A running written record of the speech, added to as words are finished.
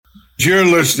You're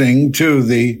listening to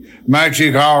the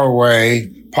Magic Our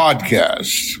Way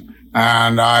podcast,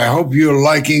 and I hope you're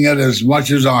liking it as much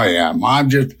as I am. I'm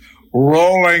just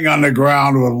rolling on the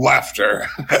ground with laughter.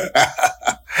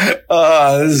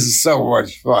 This is so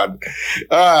much fun.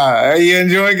 Are you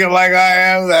enjoying it like I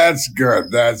am? That's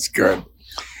good. That's good.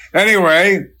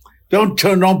 Anyway, don't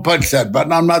punch that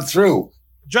button. I'm not through.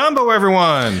 Jumbo,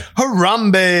 everyone.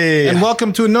 Harambe. And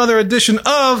welcome to another edition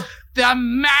of The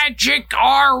Magic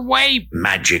Our Way.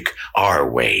 Magic Our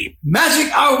Way.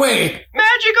 Magic Our Way.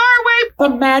 Magic Our Way. The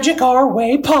Magic Our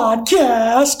Way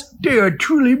podcast. They are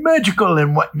truly magical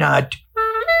and whatnot.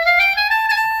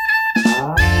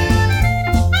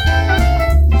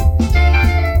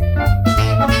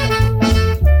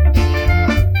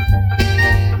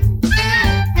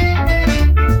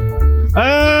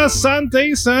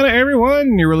 Asante Sana,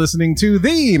 everyone. You're listening to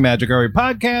the Magic Our Way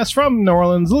podcast from New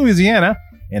Orleans, Louisiana.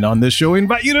 And on this show, we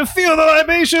invite you to feel the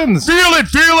libations. Feel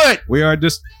it. We are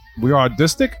autistic. We're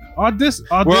artistic.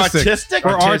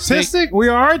 We're artistic. We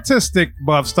are artistic.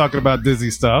 Bob's talking about Disney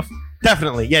stuff.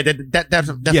 Definitely. Yeah,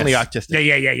 definitely Yes. artistic.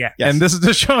 Yeah. Yes. And this is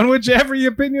the show in which every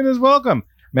opinion is welcome.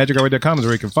 MagicOurWay.com is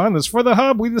where you can find this. For the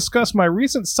hub, we discuss my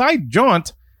recent side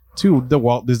jaunt to the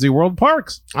Walt Disney World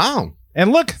parks. Oh.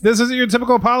 And look, this isn't your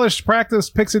typical polished practice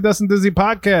Pixie Dust and Disney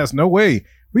podcast. No way.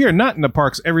 We are not in the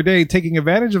parks every day taking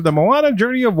advantage of the Moana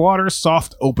Journey of Water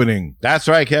soft opening. That's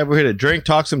right, Kev. We're here to drink,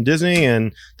 talk some Disney,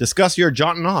 and discuss your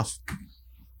jaunting off.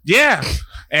 Yeah.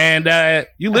 And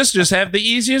you listeners have the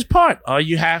easiest part. All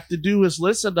you have to do is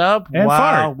listen up And while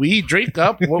fart. we drink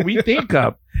up what we think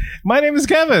up. My name is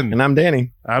Kevin. And I'm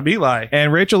Danny. I'm Eli.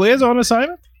 And Rachel is on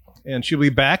assignment. And she'll be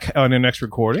back on her next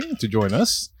recording to join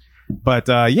us. But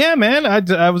yeah, man,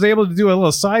 I was able to do a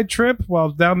little side trip while I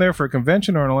was down there for a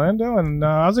convention in Orlando, and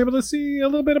I was able to see a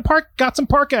little bit of got some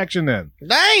park action in.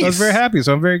 Nice. I was very happy,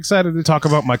 so I'm very excited to talk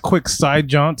about my quick side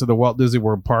jaunt to the Walt Disney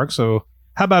World Park. So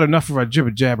how about enough of our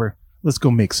jibber jabber? Let's go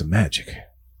make some magic.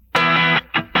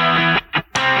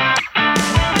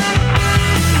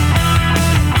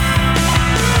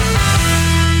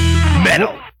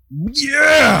 Metal.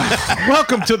 Yeah!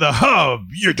 Welcome to the hub.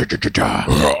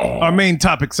 Our main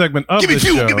topic segment of the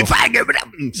show. Give me fire, give it up.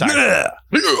 Sorry.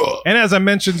 And as I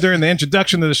mentioned during the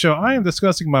introduction to the show, I am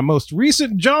discussing my most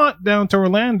recent jaunt down to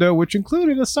Orlando, which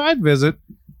included a side visit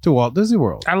to Walt Disney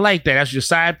World. I like that. That's your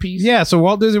side piece? Yeah, so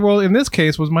Walt Disney World in this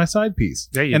case was my side piece.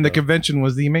 There you and go. the convention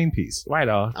was the main piece. Right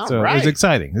on. All So it right. was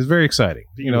exciting. It was very exciting.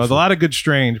 You know, it was a lot of good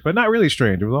strange, but not really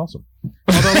strange. It was awesome.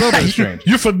 Although a little bit strange.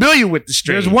 You're familiar with the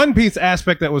strange. There's one piece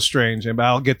aspect that was strange, and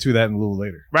I'll get to that in a little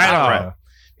later. Right on.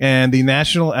 And the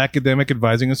National Academic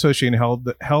Advising Association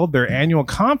held their annual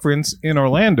conference in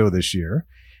Orlando this year.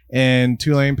 And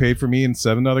Tulane paid for me and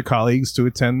 7 other colleagues to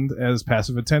attend as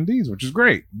passive attendees, which is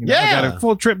great. You know, Yeah. I got a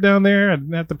full trip down there. I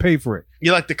didn't have to pay for it.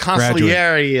 You're like the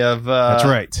consigliere of... That's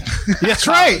right. That's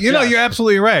right. You know, Yeah. you're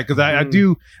absolutely right. Because I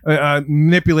do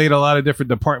manipulate a lot of different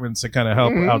departments to kind of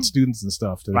help out students and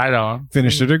stuff to Right on.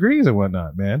 finish their degrees and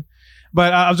whatnot, man.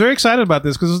 But I was very excited about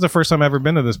this because this is the first time I've ever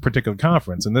been to this particular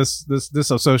conference. And this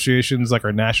association is like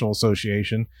our national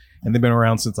association. And they've been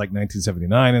around since like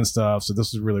 1979 and stuff. So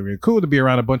this is really, really cool to be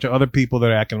around a bunch of other people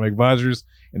that are academic advisors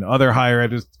in other higher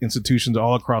ed institutions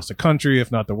all across the country,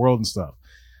 if not the world and stuff.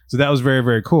 So that was very,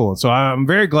 very cool. And so I'm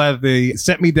very glad that they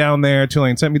sent me down there.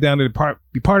 Tulane sent me down to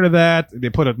be part of that. They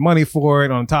put up money for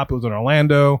it. On top, it was in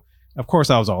Orlando. Of course,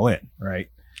 I was all in, right?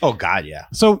 Oh, God, yeah.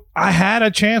 So I had a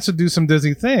chance to do some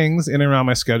Disney things in and around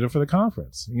my schedule for the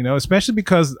conference, you know, especially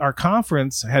because our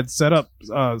conference had set up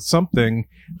something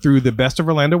through the Best of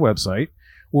Orlando website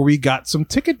where we got some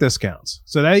ticket discounts.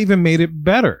 So that even made it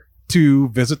better to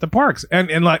visit the parks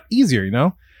and like easier, you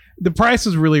know. The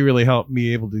prices really, really helped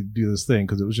me able to do this thing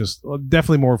because it was just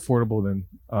definitely more affordable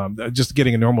than just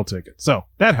getting a normal ticket. So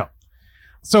that helped.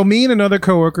 So me and another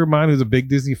coworker of mine who's a big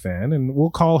Disney fan, and we'll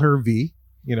call her V,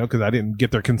 you know, because I didn't get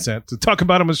their consent to talk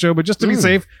about him on the show, but just to be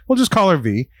safe, we'll just call her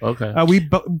V. Okay. We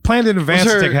planned in advance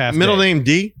Was to her take half middle day. name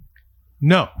D?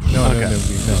 No. Okay.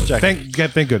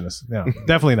 Thank goodness. No,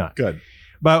 definitely not. Good.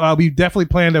 But we definitely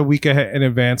planned a week ahead in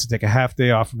advance to take a half day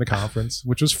off from the conference,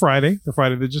 which was the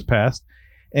Friday that just passed,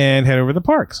 and head over to the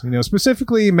parks, you know,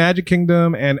 specifically Magic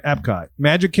Kingdom and Epcot.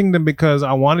 Magic Kingdom because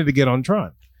I wanted to get on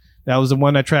Tron. That was the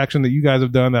one attraction that you guys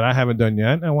have done that I haven't done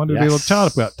yet. I wanted to be able to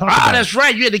talk about That's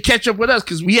right. You had to catch up with us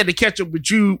because we had to catch up with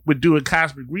you with doing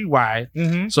Cosmic Rewind.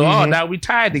 Mm-hmm. So now we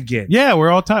tied again. Yeah, we're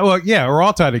all tied. Well, yeah, we're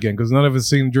all tied again because none of us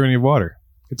seen Journey of Water.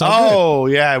 It's all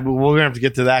good. Yeah. We're going to have to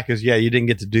get to that because, you didn't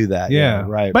get to do that. Yeah.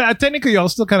 Right. But technically, y'all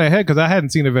still kind of ahead because I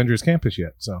hadn't seen Avengers Campus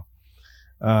yet. So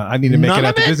I need to make None it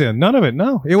out of to it? Disneyland. None of it.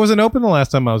 No. It wasn't open the last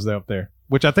time I was up there.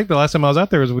 which I think the last time I was out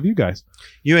there was with you guys.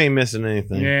 You ain't missing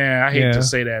anything. Yeah, I hate Yeah. to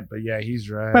say that, but yeah, he's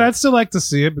right. But I'd still like to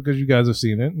see it because you guys have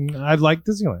seen it, and I'd like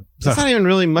Disneyland. It's not even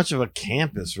really much of a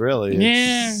campus, really.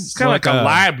 yeah, it's kind of like a like a-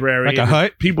 library. like a and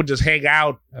hut? People just hang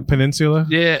out. A peninsula,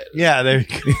 Yeah. Yeah, there you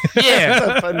go. Yeah.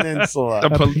 It's a peninsula. A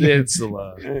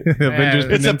peninsula. Avengers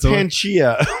It's a Peninsula.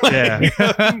 Panchea.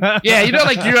 Yeah. Yeah, you know,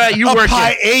 like you a work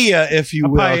paella, if you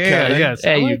will. paella, Kevin. yes.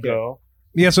 There I you like it. go.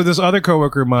 Yeah, so this other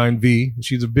coworker of mine, V,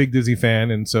 she's a big Disney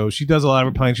fan, and so she does a lot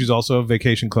of her planning. She's also a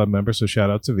Vacation Club member, so shout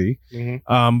out to V.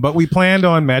 Mhm. But we planned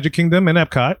on Magic Kingdom and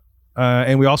Epcot,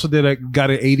 and we also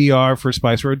got an ADR for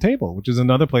Spice Road Table, which is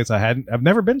another place I've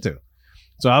never been to.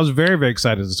 So I was very, very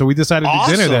excited. So we decided to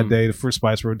dinner Awesome. that day for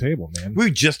Spice Road Table, man.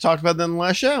 We just talked about that in the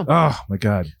last show. Oh my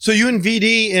god, So you and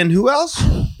VD and who else?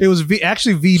 it was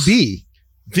actually VB.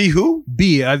 V who?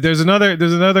 B. There's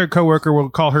another coworker. We'll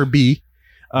call her B.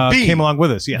 B. Came along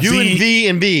with us. Yes. You and V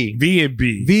and B. V and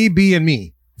B. V, B, and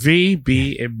me. V,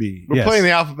 B, and B. We're Yes. playing the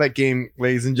alphabet game,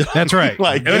 ladies and gentlemen. That's right.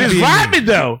 like, And it's V and me. rhyming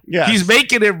though. Yes. He's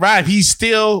making it rhyme. He's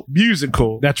still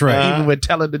musical. That's right. Even with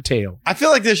telling the tale. I feel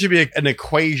like there should be an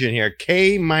equation here.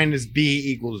 K minus B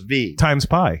equals V. Times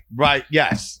pi, Right.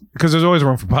 Yes. because there's always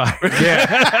room for pi.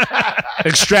 Yeah.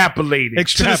 Extrapolating. To the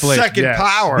Extrapolate. second Yes.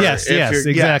 power. Yes, if yes,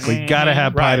 you're- exactly. yes. Gotta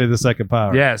have pi Right. to the second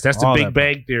power. Yes, that's the All Big that.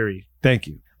 Bang Theory. Thank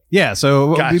you. Yeah,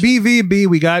 so Gotcha. BVB,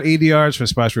 we got ADRs for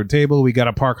Spice Road Table. We got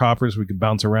a park hoppers. We could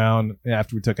bounce around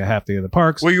after we took a half day of the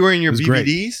parks. Were you wearing your It was great.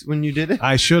 BVDs when you did it?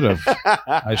 I should have.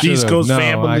 I should East have. Coast No,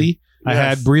 family. I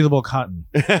had breathable cotton.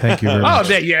 Thank you very Oh, much.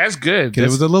 that's good. It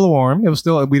was a little warm. It was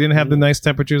still. We didn't have the nice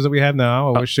temperatures that we have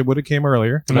now. I wish it would have came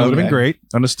earlier. That would have been Okay. great.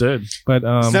 Understood. But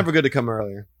It's never good to come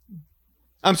earlier.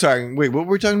 I'm sorry. Wait, what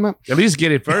were we talking about? At least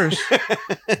get it first.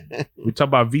 We talk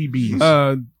about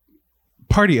VBs.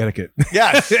 party etiquette.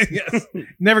 Yes. Yes.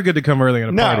 Never good to come early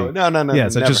on a party. No.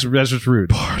 Yes, that's just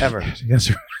rude. Ever. Yes,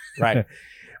 sir. Right.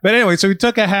 But anyway, so we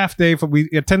took a half day. We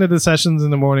attended the sessions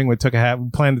in the morning. We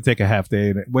planned to take a half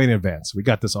day way in advance. We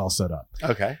got this all set up.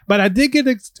 Okay. But I did get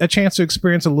a chance to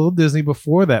experience a little Disney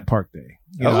before that park day.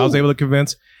 I was able to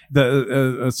convince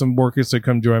some workers to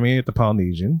come join me at the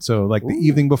Polynesian. So like the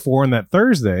evening before and that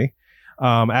Thursday,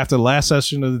 after the last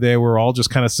session of the day, we're all just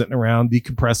kind of sitting around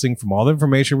decompressing from all the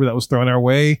information that was thrown our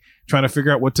way, trying to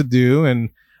figure out what to do. And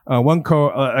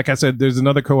like I said, there's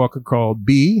another coworker called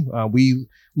B. We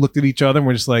looked at each other and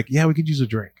we're just like, yeah, we could use a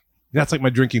drink. That's like my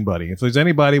drinking buddy. If there's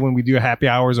anybody when we do happy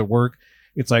hours at work,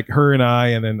 it's like her and I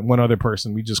and then one other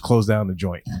person. We just close down the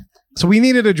joint. So we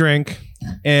needed a drink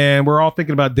and we're all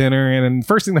thinking about dinner. And then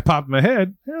first thing that popped in my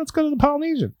head, let's go to the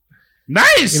Polynesian.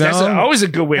 Nice. You That's know? always a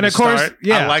good way And to of course, start.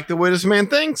 yeah. I like the way this man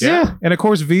thinks. Yeah. And of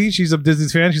course, V, she's a Disney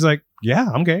fan. She's like, yeah,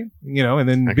 I'm game. And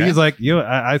then B Okay. is like,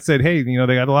 I said, hey, they got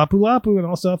a Lapu Lapu and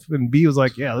all stuff. And B was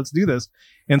like, yeah, let's do this.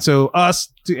 And so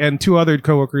us and two other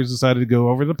coworkers decided to go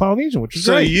over to the Polynesian, which is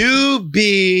So great. you,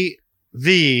 B,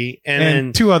 V, and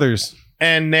then two others.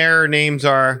 and their names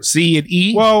are C and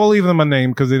E. Well, we'll leave them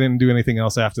unnamed because they didn't do anything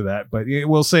else after that. But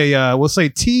we'll say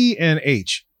T and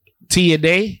H. T and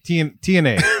A. T and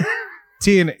A.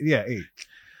 H.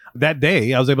 That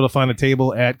day, I was able to find a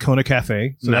table at Kona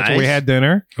Cafe. So that's where we Nice. had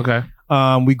dinner. Okay.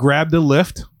 We grabbed a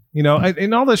lift. In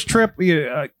all this trip,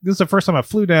 this is the first time I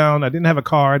flew down. I didn't have a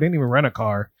car. I didn't even rent a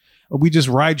car. We just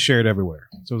ride shared everywhere.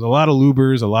 So it was a lot of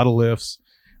Ubers, a lot of lifts,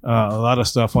 a lot of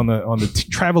stuff on the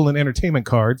travel and entertainment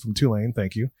card from Tulane.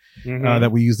 Thank you.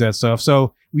 That we used that stuff.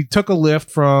 So we took a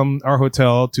lift from our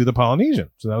hotel to the Polynesian.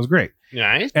 So that was great.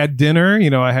 nice. At dinner,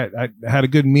 I had a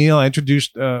good meal. I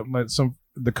introduced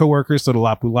the coworkers to the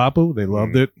Lapu Lapu. They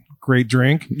loved it. Great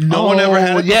drink. No one ever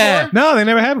had it yeah. before? No, they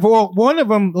never had before. Well, one of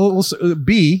them,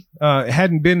 B,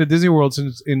 hadn't been to Disney World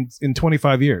since in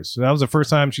 25 years. So that was the first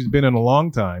time she's been in a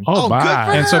long time. Oh, Oh, my. good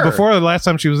for And so her. before the last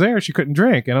time she was there, she couldn't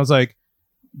drink. And I was like,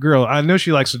 girl, I know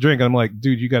she likes to drink. And I'm like,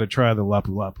 dude, you got to try the Lapu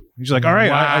Lapu. And she's like, all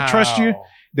right, I trust you. Wow.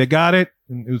 They got it.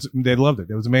 And they loved it.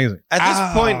 It was amazing. At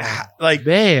this point, like,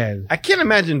 Man. I can't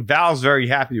imagine Val's very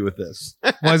happy with this.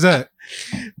 Why is that?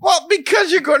 Well,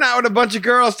 because you're going out with a bunch of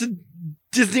girls to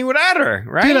Disney without her,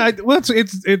 right? Dude,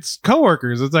 it's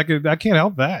coworkers. It's like I can't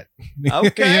help that.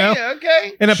 Okay,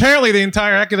 okay. And apparently, the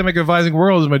entire academic advising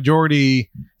world is majority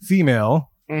female,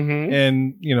 Mm-hmm.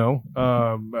 and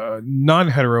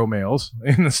non-hetero males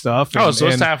and stuff. Oh, And- so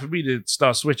it's and, time for me to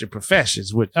start switching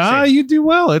professions. What you say? you do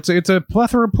well. It's a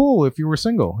plethora pool if you were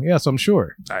single. Yes, I'm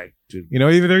sure. I do. There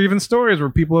are even stories where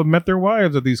people have met their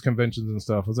wives at these conventions and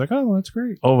stuff. It's like, oh, that's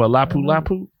great. Over Lapu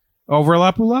Lapu. Over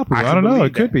Lapu Lapu. I I don't can know. believe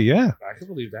It could that. be, yeah. I can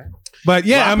believe that. But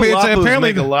yeah, I mean, it's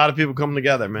apparently make a lot of people come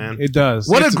together, man. it does.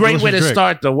 What It's a great way to delicious drink.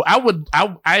 start, though.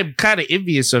 I'm kind of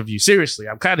envious of you. Seriously,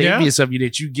 I'm kind of Yeah? envious of you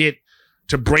that you get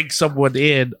to break someone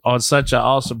in on such an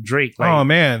awesome drink. Like, Oh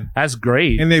man. that's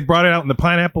great. And they brought it out in the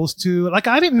pineapples too. Like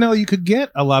I didn't know you could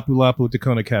get a Lapu Lapu at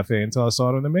Kona Cafe until I saw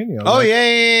it on the menu. I was Oh like,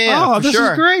 yeah. Oh, for this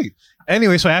sure. is great.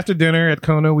 Anyway, so after dinner at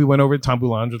Kona, we went over to Tambu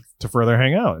Lounge to further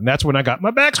hang out. And that's when I got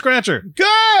my back scratcher. Good.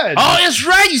 Oh, that's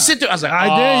right. You sit there. I was like, I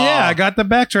oh, did, yeah. I got the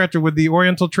back scratcher with the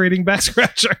Oriental Trading back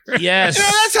scratcher. Yes. You know,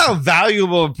 that's how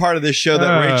valuable a part of this show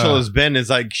that Rachel has been. Is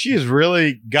like she has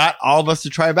really got all of us to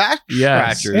try back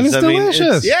Yes. scratchers. And it's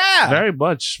delicious. Yeah. Very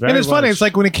much. Very And it's funny. much. It's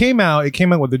like when it came out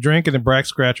with the drink and the back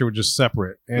scratcher were just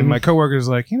separate. And my coworker was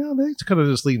like, they could have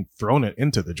just thrown it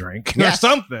into the drink or Yes.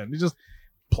 something. You just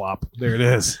plop. There it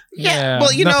is. Yeah.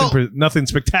 Well, you know, nothing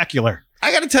spectacular.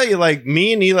 I got to tell you, like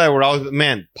me and Eli were always,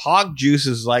 man, Pog juice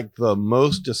is like the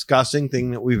most disgusting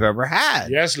thing that we've ever had.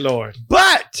 yes, Lord.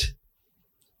 But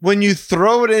when you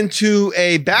throw it into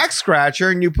a back scratcher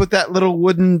and you put that little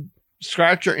wooden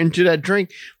scratcher into that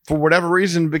drink, for whatever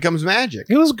reason, it becomes magic.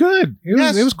 It was good.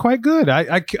 Yes. It was quite good.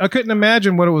 I couldn't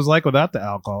imagine what it was like without the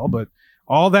alcohol, but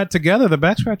all that together, the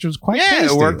back scratcher was quite tasty.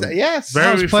 It worked. Yes. Very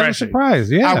I was pleasantly refreshing.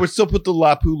 surprised. Yeah. I would still put the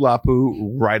Lapu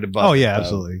Lapu right above. Oh it, yeah, though.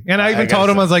 absolutely. And I I even gotta told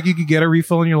him, say. I was like, you could get a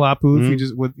refill in your Lapu if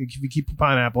Mhm. if you keep a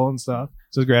pineapple and stuff.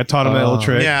 So it's great. I taught him that little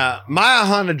trick. Yeah, my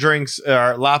Ahana drinks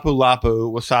are Lapu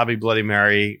Lapu, Wasabi Bloody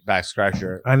Mary, back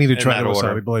scratcher. I need to In try that the order.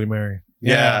 Wasabi Bloody Mary.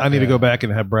 Yeah, I need to yeah. go back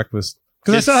and have breakfast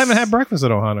because I It's- still haven't had breakfast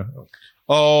at Ohana.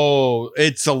 Oh,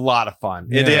 it's a lot of fun.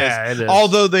 It is. Yeah, it is.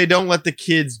 Although they don't let the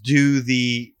kids do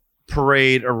the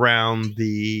parade around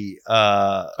the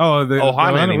The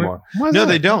Ohana anymore. Why is No, that?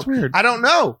 they don't. That's weird. I don't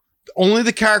know. Only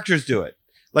the characters do it.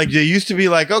 Like they used to be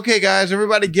like, okay, guys,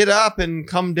 everybody get up and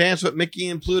come dance with Mickey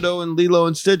and Pluto and Lilo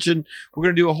and Stitch, and we're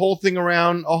gonna do a whole thing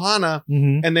around Ohana.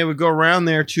 Mhm. And they would go around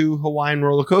there to Hawaiian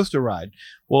roller coaster ride.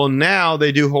 Well, now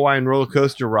they do Hawaiian roller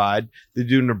coaster ride. They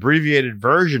do an abbreviated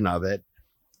version of it,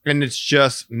 and it's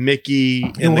just Mickey.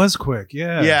 It And was quick.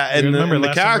 Yeah. Yeah, I and the remember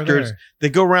last time we were characters, they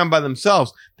go around by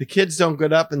themselves. The kids don't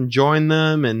get up and join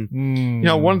them. And there. you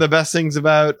know, one of the best things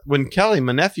about when Kelly,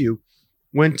 my nephew,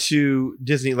 went to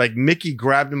Disney, like Mickey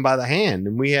grabbed him by the hand,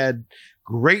 and we had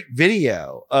great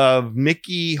video of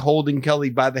Mickey holding Kelly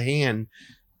by the hand,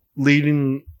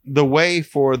 leading the way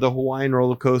for the Hawaiian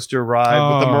roller coaster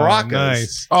ride with the maracas.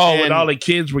 Nice. Oh, And- when all the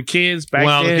kids were kids back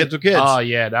When all the then? kids were kids. Oh,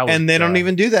 yeah. That was And they don't bad.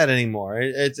 even do that anymore.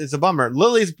 It's a bummer.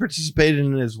 Lily's participated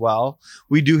in it as well.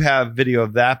 We do have video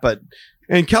of that,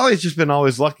 and Kelly's just been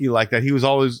always lucky like that. He was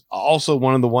always also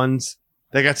one of the ones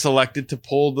that got selected to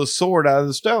pull the sword out of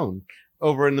the stone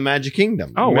over in the Magic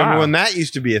Kingdom. Oh, Remember wow. when that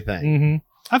used to be a thing? hmm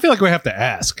I feel like we have to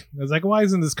ask. It's like, why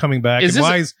isn't this coming back? Is And this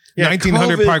why a- is Yeah,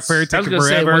 1900 Park COVID's- Fair I was taking going to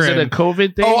say, forever? was it a and-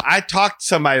 COVID thing? Oh, I talked to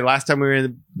somebody last time we were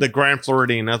in the Grand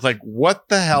Floridian. I was like, what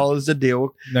the hell is the deal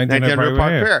with 1900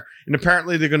 Park Fair. Fair? And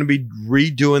apparently they're going to be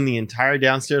redoing the entire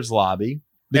downstairs lobby.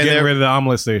 They're And getting they're- rid of the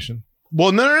omelet station.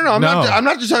 Well, no. I'm No.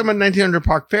 not just talking about 1900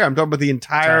 Park Fair. I'm talking about the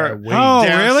entire Oh, really?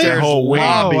 downstairs Whole wing. Oh,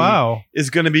 lobby wow. is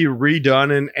going to be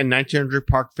redone, and 1900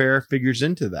 Park Fair figures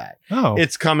into that. Oh,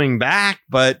 It's coming back,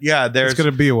 but yeah, it's there's going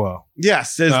to be a while.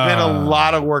 yes, there's been a Ah.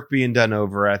 lot of work being done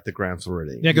over at the Grand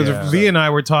Floridian. Yeah, because Yeah. V and I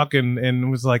were talking and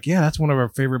was like, yeah, that's one of our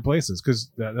favorite places because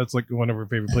that's like one of our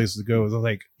favorite places to go. I was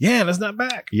like, yeah, that's not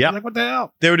back. Yep. I was like, what the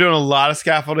hell? They were doing a lot of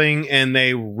scaffolding, and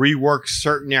they reworked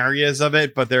certain areas of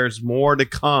it, but there's more to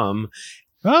come.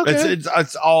 Okay.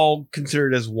 It's all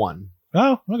considered as one.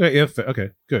 Oh, okay. Okay,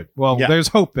 good. Well, Yeah. there's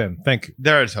hope then. Thank you.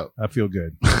 There is hope. I feel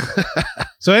good.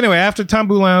 So anyway, after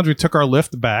Tambu Lounge, we took our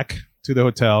lift back to the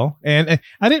hotel. And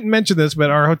I didn't mention this, but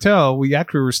our hotel, we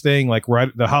actually were staying like right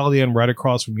the Holiday Inn right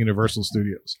across from Universal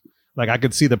Studios. Like I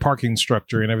could see the parking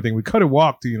structure and everything. We could have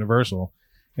walked to Universal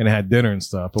and had dinner and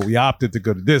stuff, but we opted to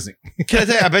go to Disney. Can I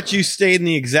tell you, I bet you stayed in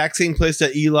the exact same place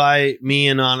that Eli, me,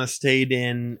 and Anna stayed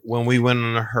in when we went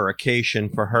on a hurricane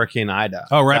for Hurricane Ida.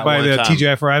 Oh, right That by one the time.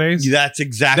 TGI Fridays? That's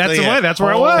exactly That's the it. one. That's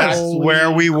where I was. That's where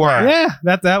we were. Yeah,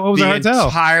 that was the our hotel.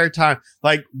 entire time.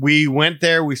 Like we went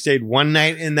there, we stayed one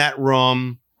night in that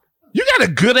room. You got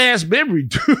a good ass memory,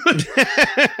 dude.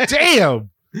 Damn.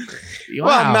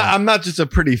 Well, I'm not just a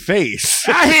pretty face.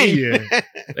 I hear you.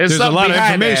 There's a lot of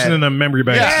information in a memory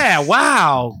bank. Yeah.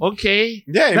 Wow. Okay.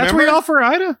 Yeah, That's remember? where y'all for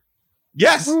Ida?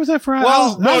 Yes. Where was that for Ida?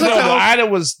 Well, No, was no, at the- Ida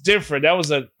was different. That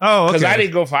was a Oh, because okay. I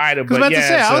didn't go for Ida. 'Cause But I was about to yeah,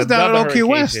 say, I it's was down at another Oak Key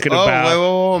hurricane West. shit Oh,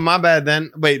 about- wait, my bad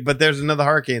then. Wait, but there's another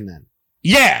hurricane then.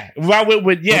 Yeah, I went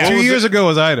with What 2 was years ago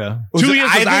was Ida. Was 2 it years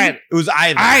was Ivan? Ivan. It was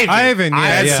Ivan. Ivan, yeah,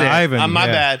 That's yeah, it. Ivan. My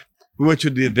yeah. bad. We went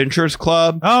to the Adventurers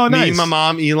Club. Oh, Me, nice. my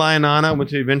mom, Eli, and Anna went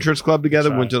to the Adventurers Club together.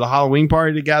 That's Went to the Halloween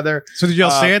party together. So did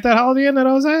y'all stay at that Holiday Inn that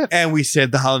I was at? And we stayed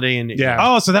at the Holiday Inn. Yeah.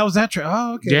 Oh, so that was that trip.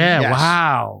 Oh, okay. Yeah. Yes.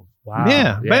 Wow.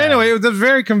 Yeah. But anyway, it was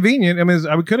very convenient. I mean,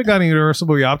 we could have gone to Universal,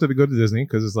 but we opted to go to Disney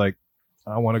because it's like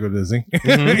I want to go to Disney,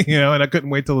 Mhm. and I couldn't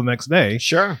wait till the next day.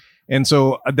 Sure. And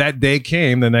so that day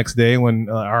came the next day when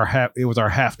it was our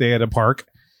half day at a park,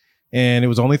 and it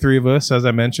was only 3 of us. As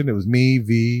I mentioned, it was me,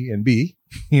 V, and B.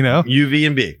 UV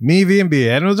and B. Me, V, and B,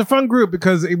 and it was a fun group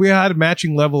because we had a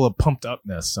matching level of pumped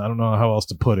upness. I don't know how else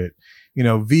to put it.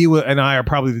 V and I are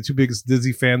probably the 2 biggest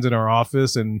Disney fans in our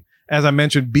office, and as I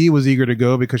mentioned, B was eager to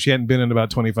go because she hadn't been in about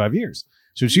 25 years,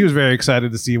 so she was very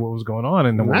excited to see what was going on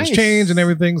and what was changed and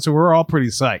everything. So we're all pretty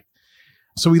psyched.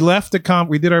 So we left the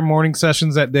we did our morning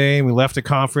sessions that day, and we left the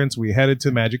conference. We headed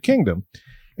to Magic Kingdom,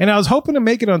 and I was hoping to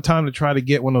make it on time to try to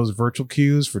get one of those virtual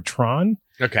queues for Tron.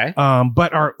 Okay.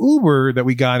 But our Uber that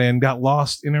we got in got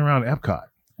lost in and around Epcot.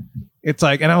 It's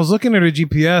like, and I was looking at a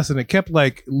GPS, and it kept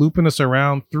like looping us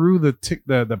around through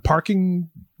the parking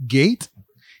gate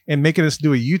and making us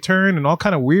do a U-turn and all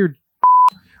kind of weird.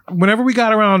 Whenever we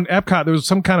got around Epcot, there was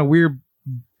some kind of weird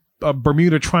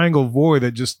Bermuda Triangle void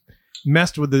that just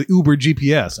messed with the Uber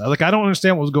GPS. I don't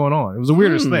understand what was going on. It was the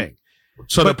weirdest thing.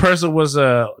 So the person was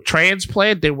a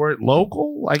transplant. They weren't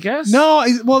local, I guess. No,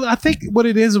 well, I think what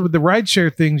it is with the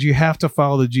rideshare things, you have to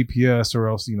follow the GPS, or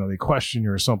else they question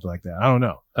you or something like that. I don't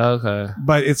know. Okay,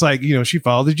 but it's like she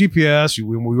followed the GPS.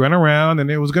 We went around, and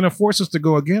it was going to force us to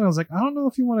go again. I was like, I don't know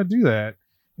if you want to do that.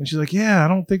 And she's like, yeah, I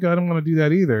don't want to do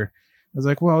that either. I was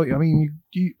like, well, I mean,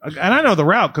 and I know the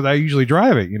route because I usually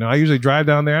drive it. I usually drive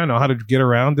down there. I know how to get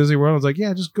around Disney World. I was like,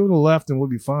 yeah, just go to the left and we'll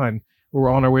be fine. We're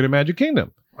on our way to Magic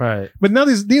Kingdom. right. But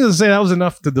needless to say, that was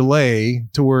enough to delay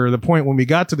to where the point when we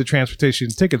got to the transportation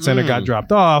ticket center got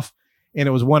dropped off, and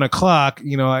it was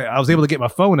 1:00. I was able to get my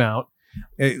phone out.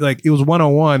 It was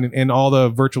 1:01, and all the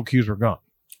virtual queues were gone.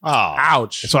 Oh,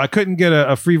 Ouch. So I couldn't get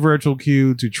a free virtual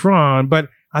queue to Tron, but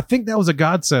I think that was a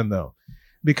godsend though,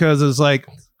 because it's like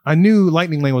I knew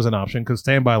Lightning Lane was an option because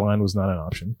standby line was not an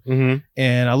option. Mm-hmm.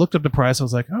 And I looked up the price. I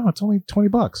was like, oh, it's only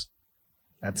 $20.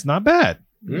 That's not bad.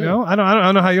 I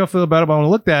don't know how y'all feel about it, but when I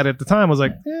looked at it at the time, I was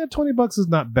like, $20 is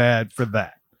not bad for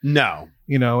that. No.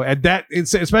 At that,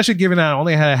 it's especially given that I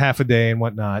only had a half a day and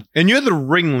whatnot. And you're the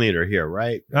ringleader here,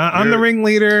 right? I'm the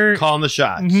ringleader. Calling the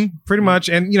shots. Pretty much.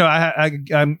 And,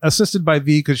 I'm assisted by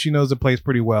V because she knows the place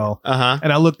pretty well. Uh-huh.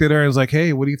 And I looked at her and was like,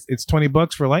 hey, it's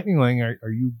 $20 for Lightning Lane. Are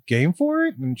you game for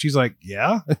it? And she's like,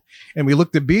 yeah. And we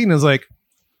looked at B and was like,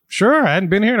 sure, I hadn't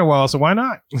been here in a while, so why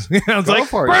not? I was like,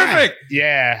 perfect.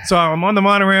 Yeah. So I'm on the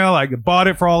monorail. I bought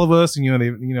it for all of us, and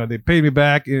they paid me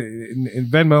back in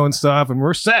Venmo and stuff, and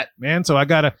we're set, man. So I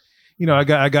got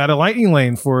a Lightning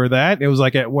Lane for that. It was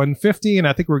like at $150, and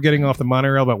I think we're getting off the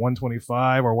monorail about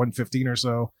 $125 or $115 or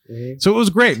so. Mm-hmm. So it was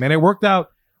great, man. It worked out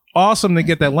awesome to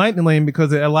get that Lightning Lane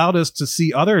because it allowed us to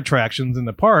see other attractions in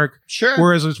the park. Sure.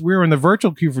 Whereas if we were in the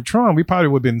virtual queue for Tron, we probably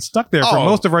would have been stuck there for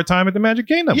most of our time at the Magic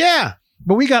Kingdom. Yeah.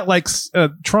 But we got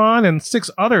Tron and 6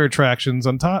 other attractions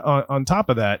on top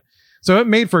of that. So it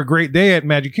made for a great day at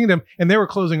Magic Kingdom, and they were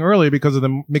closing early because of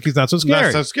the Mickey's Not So Scary.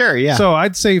 Not so scary, yeah. So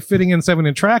I'd say fitting in 7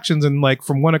 attractions and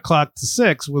from 1:00 to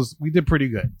 6 we did pretty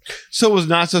good. So was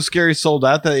Not So Scary sold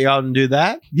out that y'all didn't do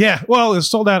that? Yeah, well, it's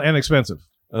sold out and expensive.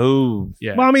 Oh,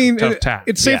 yeah. Well, I mean, Tough time.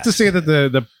 it's safe to say that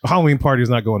the Halloween party is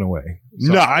not going away.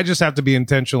 So No. I just have to be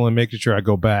intentional and making sure I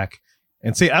go back.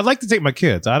 And see, I'd like to take my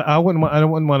kids. I wouldn't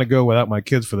want to go without my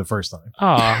kids for the first time. Oh,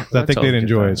 I think they'd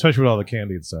enjoy it, especially with all the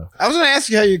candy and stuff. I was going to ask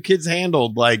you how your kids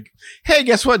handled, hey,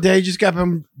 guess what, Dad? You just got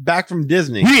them back from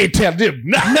Disney. We ain't tell them.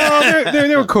 No,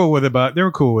 they were cool with it. But they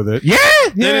were cool with it. Yeah.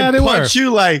 Yeah, they were. Punch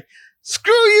you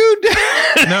screw you,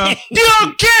 Dad. No, You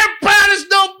don't care about us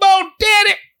no more,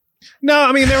 Daddy. no.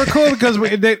 I mean, they were cool because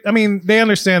they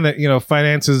understand that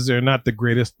finances are not the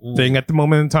greatest thing at the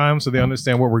moment in time, so they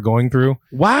understand what we're going through.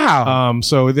 Wow.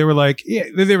 So they were like, yeah,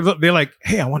 they're like,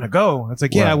 hey, I want to go. It's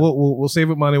like, yeah, Right. we'll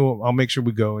save up money. I'll make sure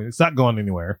we go. And it's not going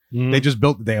anywhere. They just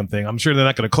built the damn thing. I'm sure they're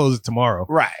not going to close it tomorrow.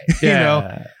 Right.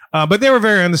 Yeah. But they were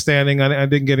very understanding. I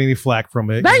didn't get any flack from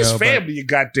it. Nice but- family you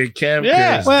got there, Kev.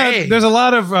 Yeah. 'cause, Well, hey, there's a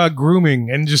lot of grooming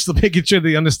and just making sure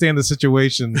they understand the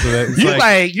situation. So that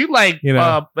it's you like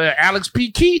Alex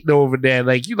P. Keaton over there.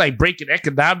 You breaking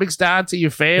economics down to your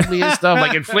family and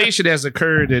stuff. Inflation has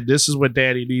occurred, and this is what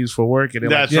Daddy needs for work. And they're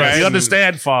That's like, right. You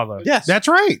understand, Father? Yes. that's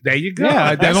right. There you go.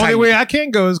 Yeah, That's the only how way you- I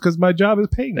can go is because my job is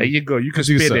paying There me. you go. You can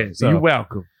do spin so, it. so. You're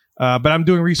welcome. But I'm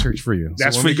doing research for you.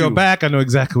 That's so for when we go you. back, I know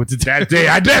exactly what to do.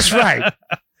 That's right.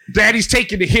 Daddy's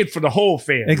taking the hit for the whole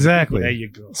family. Exactly. There you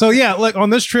go. So yeah, on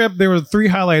this trip, there were 3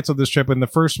 highlights of this trip, and the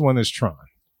first one is Tron.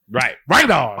 Right. Right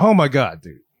on. Oh my God,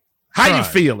 dude. How you Tron.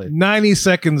 feeling? 90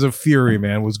 seconds of fury,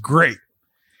 man, was great.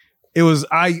 It was,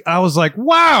 I was like,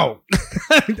 wow.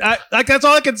 That's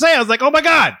all I can say. I was like, oh my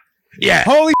God. Yeah.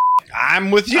 Holy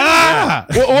I'm with you.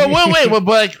 Wait, but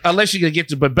like, unless you're gonna get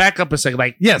to, but back up a second.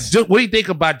 Like, Yes. what do you think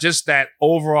about just that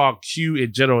overall queue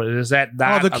in general? Is that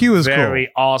not the queue is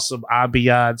very awesome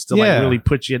ambiance to like really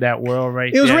put you in that world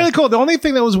right It was there? really cool. The only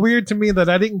thing that was weird to me that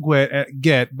I didn't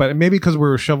get, but maybe because we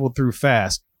were shoveled through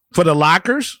fast. For the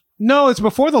lockers? No, it's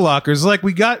before the lockers. Like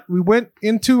we went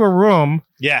into a room.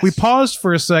 Yes. We paused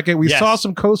for a second. We Yes. saw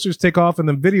some coasters take off, and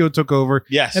then video took over.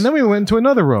 Yes. And then we went into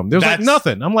another room. There was like That's-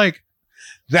 nothing. I'm like,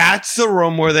 That's the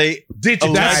room where they that's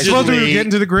supposed to be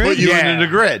getting to the put grid. you Yeah. into the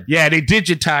grid. Yeah, they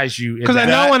digitize you. in Because I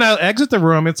that. know when I exit the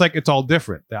room, it's like it's all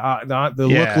different. The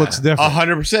look Yeah. looks different.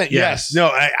 100%. Yes. Yes. No,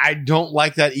 I don't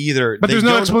like that either. But there's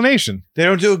no don't- explanation. They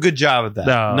don't do a good job at that.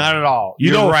 No. Not at all.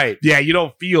 You You're don't right. Yeah, you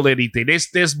don't feel anything.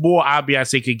 There's more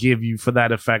ambiance they could give you for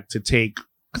that effect to take.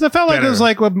 Because I felt like it was Better.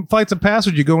 like when Flights of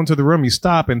Passage, you go into the room, you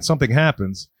stop, and something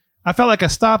happens. I felt like I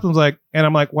stopped and was like, and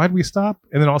I'm like, why'd we stop?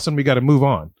 And then all of a sudden we got to move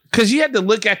on. Because you had to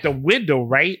look at the window,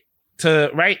 right?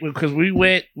 Because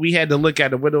we had to look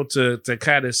at the window to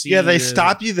kind of see. Yeah, they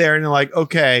stop you there and they're like,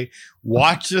 okay,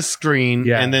 watch the screen.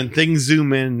 Yeah. And then things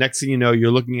zoom in. Next thing you know,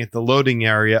 you're looking at the loading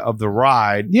area of the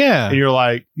ride. Yeah. And you're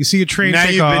like, You see a train now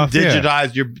take you've off. been yeah.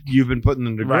 digitized. You've been put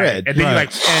in the Right. grid. And then you're Right.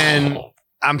 like, And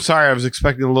I'm sorry, I was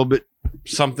expecting a little bit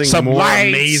something some more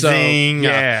lights, amazing.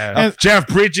 yeah. And- Jeff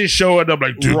Bridges showing up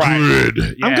like, Right.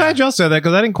 grid. I'm Yeah. glad y'all said that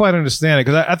because I didn't quite understand it.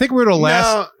 Because I think we were the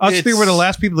last. No, I think we were the it's-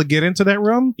 last people to get into that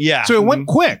room. Yeah. So it went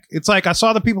quick. It's like I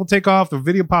saw the people take off. The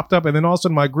video popped up, and then all of a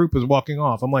sudden my group was walking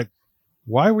off. I'm like,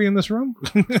 why are we in this room?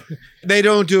 They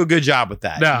don't do a good job with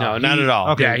that. No, not he- at all.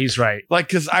 Okay. Yeah, he's right. Like,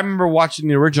 because I remember watching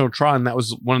the original Tron. That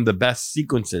was one of the best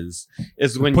sequences.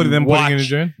 Is when Put you them watch, putting in the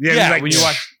gym. Yeah, yeah, he's like, when you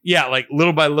watch, yeah, like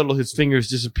little by little, his fingers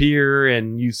disappear,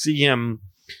 and you see him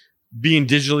being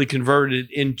digitally converted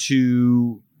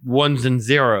into ones and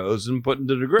zeros and put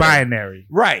into the grid. binary.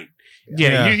 Right.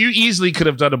 Yeah, Yeah. You easily could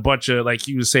have done a bunch of, like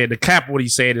he was saying, the cap, what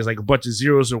he's saying is like a bunch of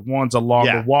zeros or ones along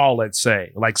Yeah. the wall, let's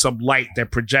say, like some light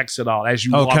that projects it all as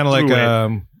you Oh, walk kind of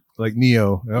through like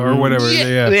Neo or whatever.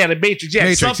 Yeah, the Matrix. Yeah,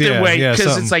 Matrix, something yeah, way, yeah, because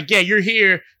something. it's like, yeah, you're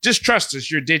here. Just trust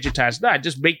us. You're digitized. Nah,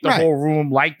 just make the Right. whole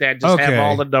room like that. Just have Okay.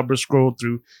 all the numbers scroll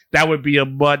through. That would be a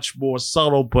much more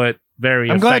subtle but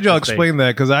very I'm glad y'all effective thing. explained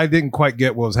that because I didn't quite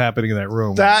get what was happening in that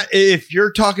room. That if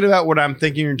you're talking about what I'm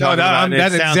thinking, you're no, talking about. and it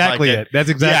that's sounds exactly like it. That's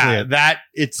exactly yeah, it. that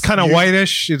it's Kind of you-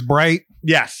 whitish. It's bright.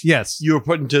 Yes. Yes. You were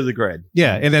put into the grid.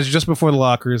 Yeah, and that's just before the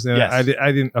lockers. And Yes.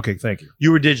 I didn't. Okay, thank you.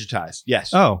 You were digitized.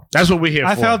 Yes. Oh, That's what we're here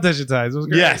I for. felt digitized. It was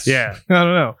great. Yes. Yeah. I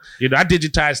don't know. You know, I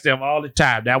digitized them all the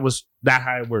time. That was not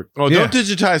how it worked. Oh, Yeah. don't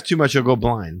digitize too much. You'll go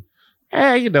blind.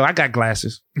 Hey, you know, I got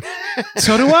glasses.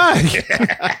 So do I.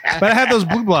 But I have those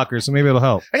blue blockers, so maybe it'll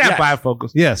help. I got Yes.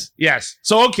 bifocals. Yes. Yes.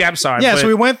 So, okay, I'm sorry. Yeah, but so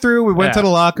we went through, we went Yeah. to the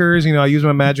lockers, I used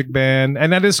my magic band,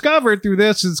 and I discovered through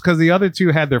this is because the other two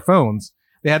had their phones.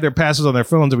 They had their passes on their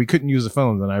phones, and we couldn't use the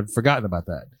phones, and I'd forgotten about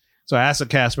that. So I asked the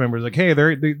cast members, like, hey,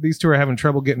 these two are having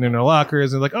trouble getting in their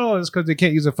lockers. And they're like, oh, it's because they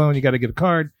can't use a phone. You got to get a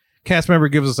card. Cast member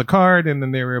gives us a card, and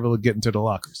then they were able to get into the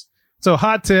lockers. So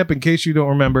hot tip, in case you don't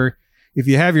remember, if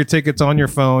you have your tickets on your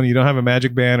phone, you don't have a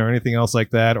magic band or anything else like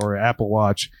that, or an Apple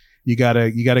Watch, you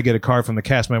gotta get a card from the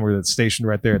cast member that's stationed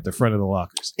right there at the front of the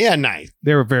lockers. Yeah, nice.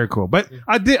 They were very cool. But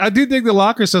I do dig the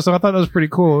locker system. I thought that was pretty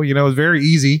cool. It was very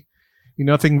easy.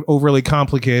 Nothing overly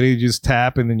complicated. You just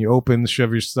tap and then you open,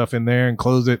 shove your stuff in there and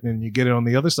close it, and you get it on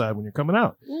the other side when you're coming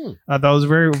out. I thought it was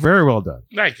very, very well done.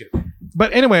 like it.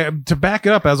 But anyway, to back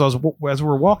it up, as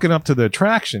we're walking up to the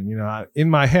attraction, in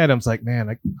my head, I was like,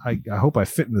 man, I hope I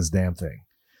fit in this damn thing.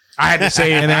 I had the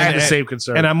same, And I had then- the same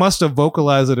concern. And I must have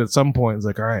vocalized it at some point. It's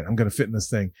like, all right, I'm going to fit in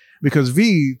this thing. Because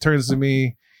V turns to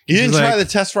me. You didn't she's try like,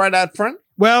 the test ride out front?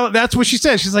 Well, that's what she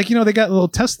said. She's like, they got little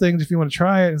test things if you want to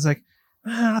try it. It's like,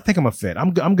 I think I'm going to fit.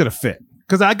 I'm going to fit.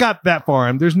 Because I got that far.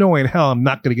 And there's no way in hell I'm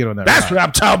not going to get on that That's ride. what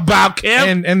I'm talking about,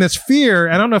 Kim. And this fear,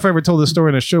 I don't know if I ever told this story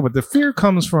in the show, but the fear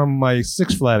comes from my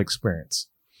Six Flags experience.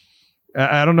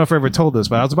 I don't know if I ever told this,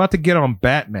 but I was about to get on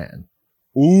Batman.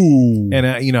 Ooh. And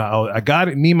I got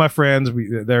it. Me and my friends,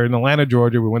 they're in Atlanta,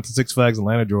 Georgia. We went to Six Flags,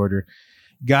 Atlanta, Georgia.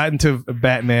 Got into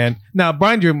Batman. Now,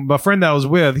 mind you, my friend that I was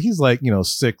with, he's like,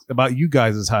 6, about you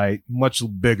guys' height, much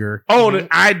bigger. Oh,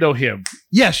 I know him.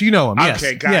 Yes, you know him. Yes.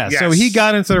 Okay, got it, yeah. yes. So he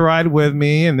got into the ride with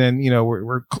me, and then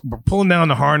we're pulling down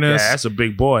the Yeah, harness, that's a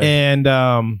big boy. and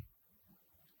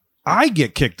I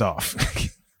get kicked off.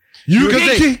 You Because get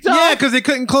they- kicked off? Yeah, because they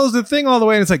couldn't close the thing all the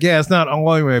way, and it's like, yeah, it's not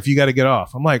all the way if you got to get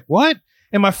off. I'm like, what?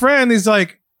 And my friend, he's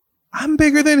like, I'm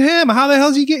bigger than him. How the hell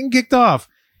is he getting kicked off?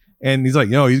 And he's like,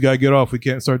 no, he's got to get off. We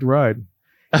can't start the ride.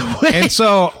 And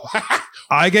so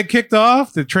I get kicked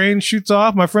off. The train shoots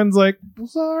off. My friend's like,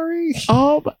 sorry.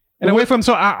 Oh, And away from,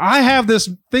 so I have this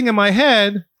thing in my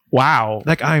head Wow.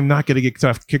 Like, I'm not going to get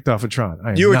kicked off of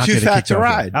Tron. You were too fat to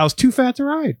ride. I was too fat to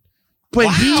ride. But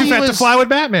Too fat to fly with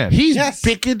Batman. He's Yes.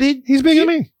 bigger than He's bigger than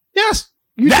me. Yes.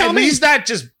 You tell me. He's not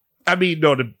just. I mean,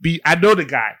 no. I know the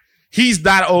guy. He's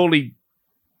not only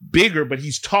bigger, but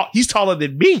he's tall. He's taller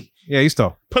than me. Yeah, he's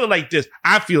tall. Put it like this: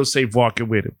 I feel safe walking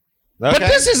with him. Okay. But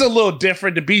this is a little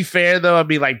different. To be fair, though, I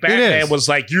mean, like Batman is. was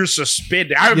like, "You're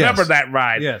suspended." I remember Yes. that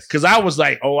ride, Yes. because I was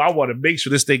like, "Oh, I want to make sure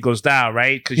this thing goes down,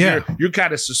 right?" Because Yeah. you're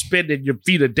kind of suspended, your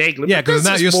feet are dangling. Yeah, But because this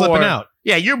now is you're slipping more- out.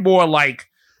 Yeah, you're more like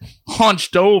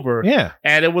hunched over. Yeah.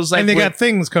 And it was like, And they when- got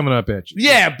things coming up at you.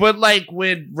 yeah, but like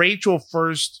when Rachel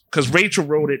first, because Rachel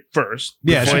wrote it first.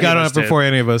 Yeah, before she got any on of it us did. before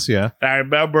any of us. Yeah. I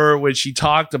remember when she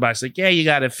talked about it, it's like, yeah, you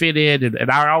got to fit in.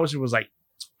 And I always was like,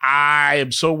 I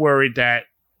am so worried that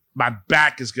my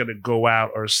back is going to go out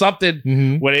or something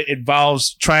Mm-hmm. when it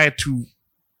involves trying to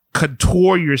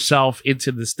contour yourself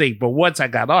into this thing. But once I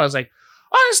got on, I was like,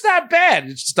 oh, it's not bad.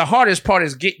 It's just the hardest part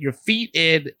is getting your feet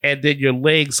in and then your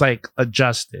legs like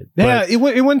adjusted. Yeah, it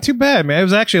wasn't too bad, man. It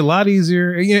was actually a lot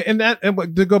easier. And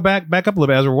to go back up a little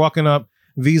bit, as we're walking up,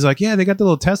 V's like, yeah, they got the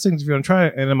little test things if you want to try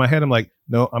it. And in my head, I'm like,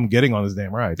 no, I'm getting on this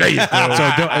damn ride. There you go. So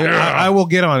I will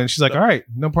get on it. And she's like, all right,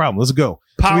 no problem. Let's go.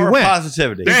 So Power we of went.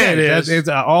 positivity. There it is. It's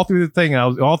all through the thing. I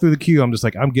was all through the queue. I'm just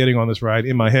like, I'm getting on this ride.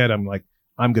 In my head, I'm like,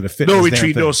 I'm going to fit No this damn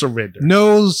retreat, thing. no surrender.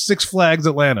 No Six Flags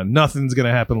Atlanta. Nothing's going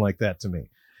to happen like that to me.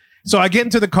 So I get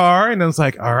into the car and I was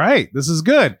like, all right, this is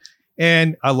good.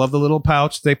 And I love the little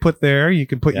pouch they put there. You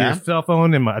can put Yeah. your cell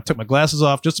phone in. I took my glasses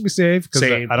off just to be safe because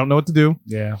Same. I don't know what to do.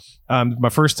 Yeah. My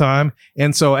first time.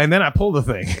 And then I pulled the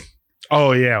thing.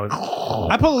 Oh, yeah.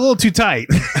 I pulled a little too tight.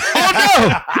 Oh,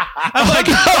 no. I'm like,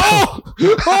 oh!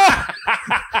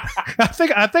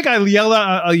 I think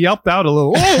I yelped out a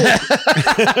little.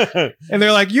 Oh! And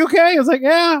they're like, "You okay?" I was like,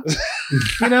 "Yeah,"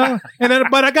 And then,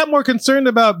 but I got more concerned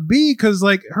about B because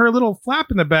like her little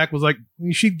flap in the back was like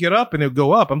she'd get up and it'd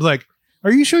go up. I was like,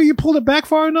 "Are you sure you pulled it back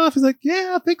far enough?" He's like,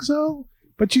 "Yeah, I think so."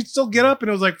 But she'd still get up and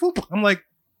it was like, "Whoop." I'm like,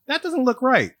 that doesn't look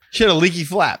right. She had a leaky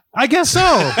flap. I guess so.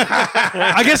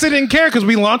 I guess they didn't care because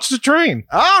we launched the train.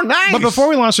 Oh, nice. But before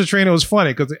we launched the train, it was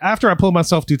funny because after I pulled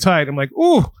myself too tight, I'm like,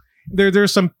 ooh,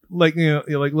 there's some like like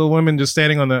little women just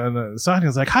standing on the side. And I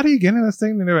was like, how do you get in this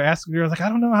thing? And they were asking me, I was like, I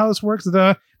don't know how this works.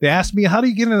 They asked me, how do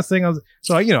you get in this thing? I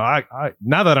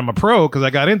now that I'm a pro because I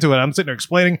got into it, I'm sitting there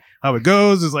explaining how it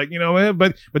goes. It's like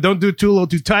but don't do it a little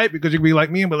too tight because you can be like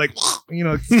me and be like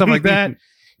stuff like that.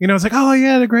 It's like, oh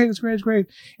yeah, they're great, it's great.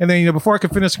 And then before I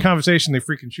could finish the conversation, they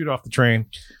freaking shoot off the train.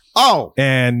 Oh,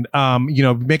 And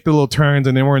make the little turns,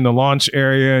 and then we're in the launch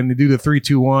area, and they do the 3,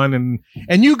 2, 1,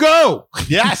 and you go.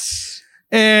 yes.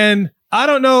 And I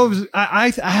don't know.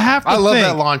 I have to. I love think,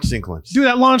 that launch sequence. Dude,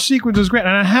 that launch sequence is great, and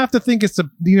I have to think it's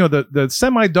the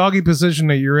semi doggy position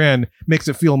that you're in makes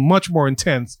it feel much more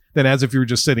intense than as if you were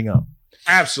just sitting up.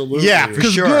 Absolutely. Yeah, for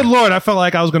Because sure. good Lord, I felt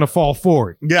like I was going to fall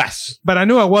forward, Yes. but I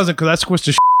knew I wasn't because I squished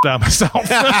the out of myself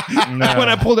when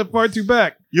I pulled it far too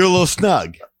back. You're a little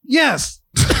snug. Yes.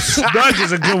 Snug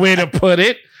is a good way to put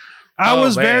it. I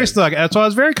was man. very stuck. And so I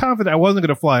was very confident I wasn't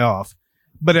going to fly off.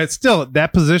 But it's still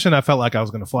that position, I felt like I was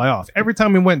going to fly off. Every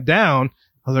time we went down,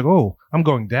 I was like, oh, I'm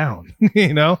going down,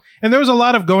 And there was a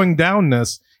lot of going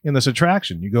downness in this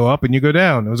attraction. You go up and you go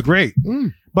down. It was great.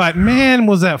 But man,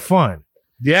 was that fun.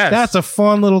 Yes. That's a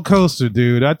fun little coaster,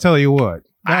 dude. I tell you what.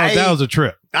 That was a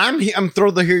trip. I'm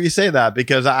thrilled to hear you say that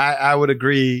because I would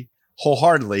agree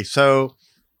wholeheartedly. So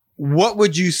what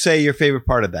would you say your favorite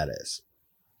part of that is?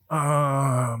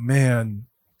 Oh, man.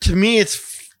 To me,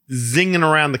 it's zinging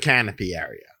around the canopy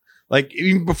area. Like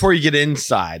even before you get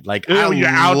inside, like You're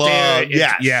out there.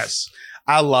 Yes.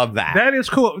 I love that. That is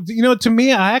cool. To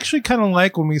me, I actually kind of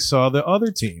like when we saw the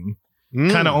other team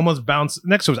kind of almost bounce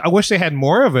next to us. I wish they had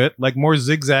more of it, like more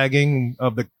zigzagging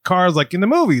of the cars, like in the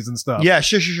movies and stuff. Yeah,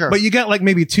 sure. But you got like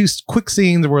maybe 2 quick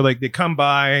scenes where like they come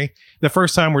by. The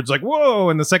first time we're just like, whoa.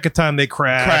 And the second time they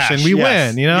crash and we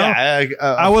win, Yeah,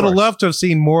 I would have loved to have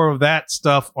seen more of that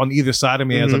stuff on either side of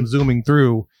me as I'm zooming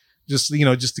through. Just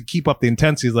to keep up the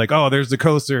intensity. It's like, oh, there's the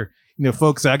coaster.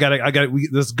 Folks,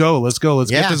 let's go. Let's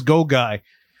get this go guy.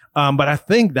 But I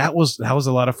think that was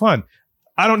a lot of fun.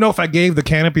 I don't know if I gave the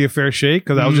canopy a fair shake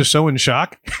because I was just so in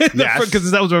shock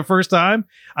because that was my first time.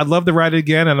 I'd love to ride it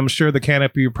again, and I'm sure the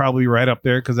canopy would probably be right up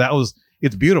there because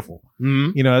it's beautiful.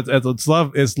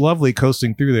 It's lovely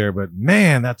coasting through there, but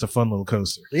man, that's a fun little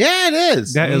coaster. Yeah, it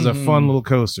is. That is a fun little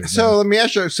coaster. So let me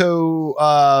ask you. So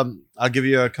I'll give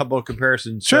you a couple of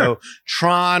comparisons. Sure. So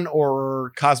Tron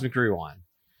or Cosmic Rewind.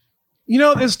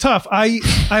 It's tough.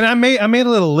 I made a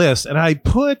little list, and I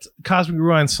put Cosmic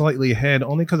Rewind slightly ahead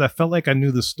only because I felt like I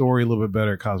knew the story a little bit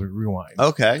better. Cosmic Rewind,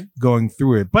 Okay. going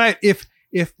through it. But if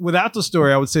if without the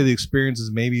story, I would say the experience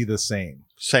is maybe the same.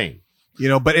 Same.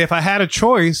 But if I had a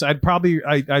choice, I'd probably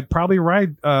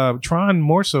ride Tron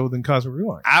more so than Cosmic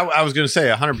Rewind. I was going to say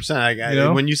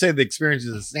 100%. When you say the experience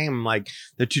is the same, I'm like,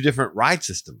 they're two different ride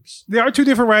systems. There are two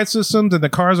different ride systems, and the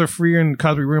cars are freer in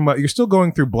Cosmic Rewind, but you're still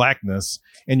going through blackness,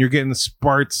 and you're getting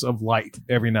sparks of light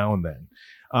every now and then.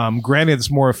 Granted,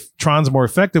 Tron's more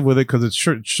effective with it because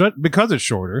it's because it's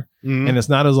shorter, and it's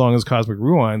not as long as Cosmic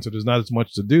Rewind, so there's not as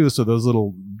much to do. So those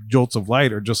little jolts of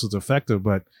light are just as effective,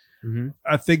 but.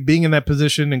 I think being in that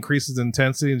position increases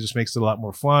intensity and just makes it a lot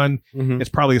more fun. It's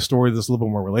probably a story that's a little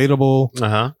bit more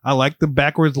relatable. I like the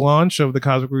backwards launch of the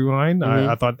Cosmic Rewind.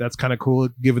 I thought that's kind of cool,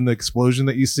 given the explosion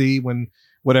that you see when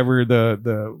whatever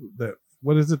the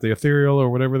what is it, the ethereal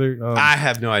or whatever they I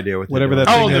have no idea what whatever doing.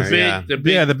 that thing is.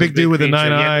 the big dude with the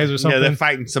 9 eyes or something. Yeah, they're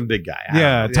fighting some big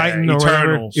guy. Titan or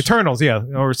whatever. Eternals,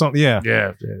 or something.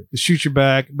 Yeah. Shoot you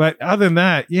back. But other than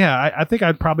that, I think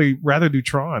I'd probably rather do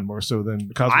Tron more so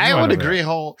than Cosmic Rewind. I would agree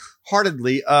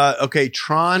wholeheartedly. Okay,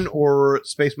 Tron or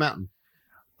Space Mountain?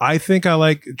 I think I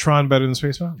like Tron better than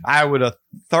Space Mountain. I would have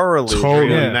thoroughly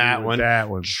agree on that one.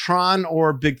 That one. Tron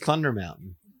or Big Thunder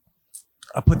Mountain?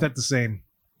 I put that the same.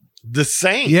 The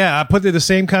same? Yeah, I put it the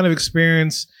same kind of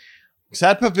experience. So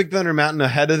I'd put Big Thunder Mountain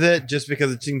ahead of it just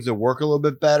because it seems to work a little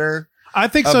bit better. I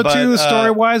think so too,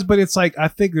 story-wise, but it's like I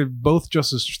think they're both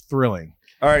just as thrilling.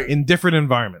 All right. In different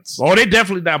environments. Oh, they're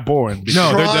definitely not boring.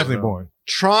 No, they're definitely boring.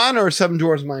 Tron or Seven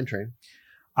Dwarfs Mine Train?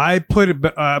 I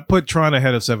put Tron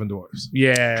ahead of Seven Dwarfs.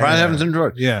 Yeah. Tron ahead of Seven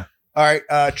Dwarfs. Yeah. All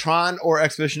right. Tron or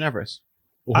Expedition Everest?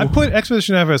 I put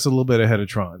Expedition Everest a little bit ahead of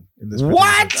Tron in this.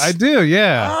 What? I do,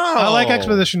 yeah. Oh. I like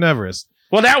Expedition Everest.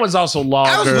 Well, that was also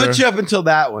longer. I was with you up until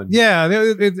that one. Yeah,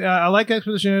 I like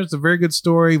Expedition Everest. It's a very good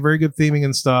story, very good theming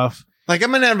and stuff. Like, I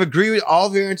might not agree with all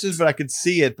variances, but I could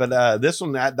see it. But this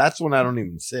one, that's one I don't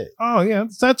even see. Oh, yeah,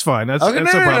 that's fine. That's okay, no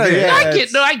I problem.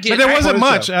 get. But there wasn't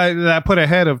much that I put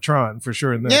ahead of Tron for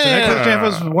sure in this. Expedition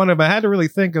Everest was one of them. I had to really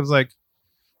think. I was like,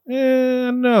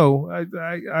 no,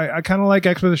 I kind of like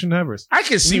Expedition Everest. I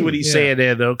can see what he's saying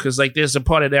there, though, because like there's a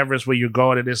part of Everest where you're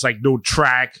going and it's like no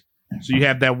track. So you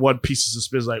have that one piece of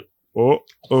suspense, like, oh.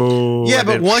 Yeah,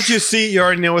 but once you see it, you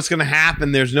already know what's going to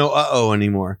happen. There's no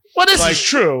anymore. Well, this is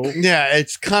true. Yeah,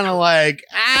 it's kind of like,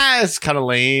 it's kind of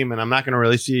lame, and I'm not going to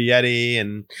really see a Yeti,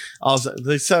 and also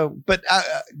but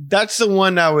that's the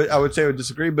one I would say I would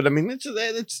disagree. But I mean, it's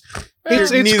neither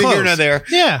close. here nor there.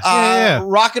 Yeah.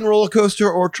 Rock and Roller Coaster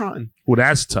or Tron? Well,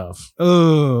 that's tough.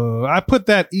 I put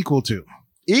that equal to.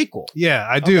 Equal. Yeah,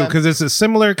 I do, because it's a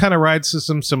similar kind of ride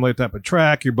system, similar type of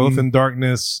track. You're both in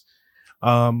darkness.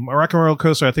 A Rock and Roller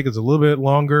Coaster, I think, is a little bit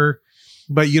longer,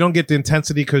 but you don't get the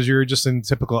intensity because you're just in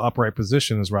typical upright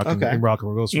position as Rock and Roller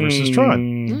Coaster versus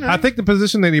Tron. I think the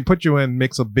position that he put you in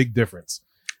makes a big difference.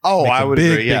 Oh, I would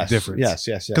agree. Big difference.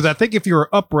 Yes. Because I think if you were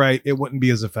upright, it wouldn't be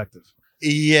as effective.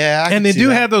 Yeah, and they do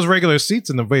have those regular seats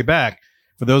in the way back.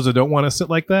 For those that don't want to sit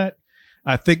like that,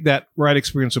 I think that ride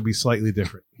experience would be slightly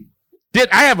different.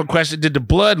 I have a question? Did the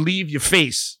blood leave your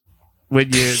face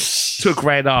when you took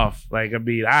right off? Like, I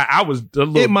mean, I was a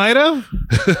little. It might have.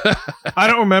 I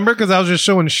don't remember because I was just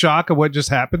showing shock of what just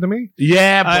happened to me.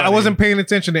 Yeah, I wasn't paying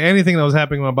attention to anything that was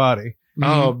happening in my body.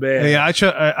 Oh man. Yeah,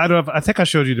 I don't know. I think I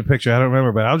showed you the picture. I don't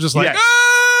remember, but I was just like,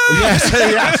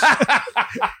 yes.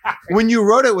 When you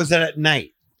wrote it, was that at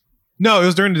night? No, it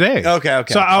was during the day. Okay.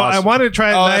 So I wanted to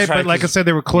try at night, but like I said,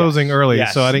 they were closing early,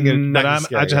 so I didn't get it. But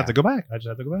I just have to go back.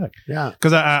 Yeah.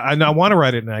 Because I want to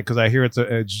ride it at night because I hear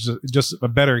it's just a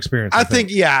better experience. I think,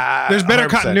 there's better 100%.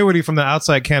 continuity from the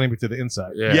outside canopy to the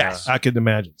inside. Yeah. Yes. I could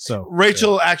imagine. So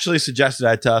Rachel actually suggested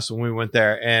that to us when we went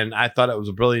there, and I thought it was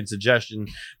a brilliant suggestion.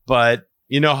 But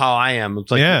you know how I am.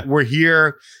 It's like, we're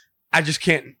here. I just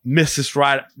can't miss this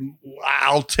ride.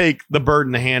 I'll take the bird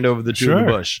in the hand over the two in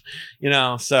the bush.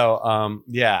 So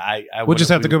I we'll just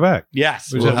have to go back.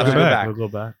 Yes, we'll have to go back. We'll go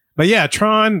back. But yeah,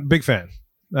 Tron, big fan.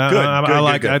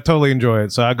 I totally enjoy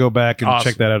it. So I go back and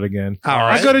check that out again. All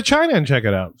right. I go to China and check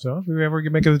it out. So if we ever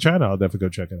make it to China, I'll definitely go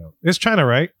check it out. It's China,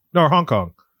 right? No, Hong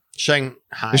Kong. Shanghai.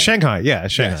 It's Shanghai. Yeah,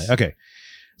 it's Shanghai. Yes. Okay.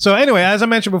 So anyway, as I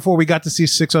mentioned before, we got to see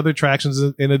 6 other attractions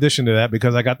in addition to that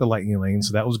because I got the Lightning Lane.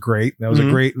 So that was great. That was a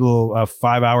great little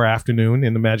 5-hour afternoon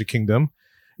in the Magic Kingdom.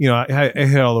 I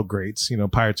hit all the greats,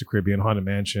 Pirates of the Caribbean, Haunted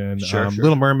Mansion,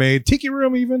 Little Mermaid, Tiki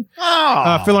Room even,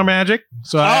 Filler Magic.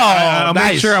 So I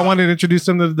made sure I wanted to introduce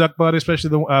them to the Duck Bud,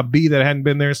 especially the bee that hadn't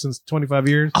been there since 25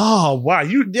 years. Oh, wow.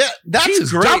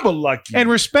 That's great. double lucky. And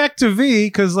respect to V,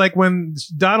 because like when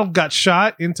Donald got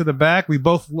shot into the back, we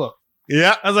both looked.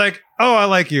 Yeah. I was like, oh, I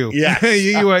like you. Yes.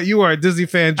 you are a Disney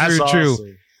fan. True.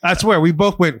 Awesome. I swear, we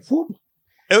both went, whoop.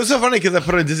 It was so funny because I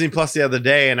put on Disney Plus the other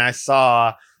day and I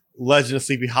saw Legend of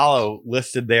Sleepy Hollow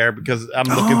listed there because I'm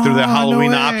looking through the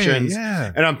Halloween options,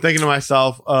 and I'm thinking to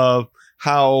myself of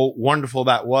how wonderful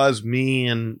that was. Me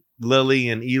and Lily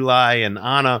and Eli and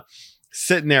Anna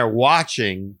sitting there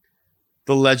watching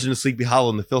the Legend of Sleepy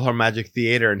Hollow in the Philharmagic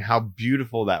Theater, and how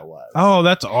beautiful that was. Oh,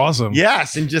 that's awesome.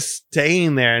 Yes, and just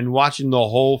staying there and watching the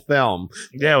whole film.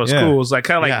 Yeah, it was cool. It was like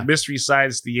kind of like Mystery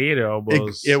Science Theater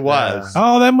almost. It was.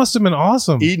 Oh, that must have been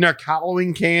awesome. Eating our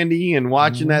Halloween candy and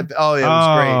watching that. Oh, it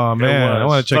was great. Oh, man. I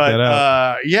want to check that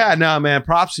out. Yeah, no, man.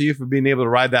 Props to you for being able to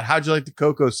ride that. How'd you like the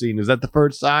Coco scene? Is that the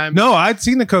first time? No, I'd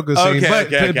seen the Coco scene.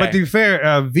 Okay, but to be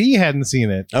fair, V hadn't seen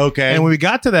it. Okay. And when we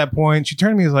got to that point, she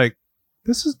turned to me and was like,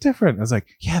 this is different. I was like,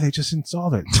 yeah, they just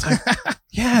installed it. It's like,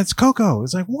 yeah, it's Coco.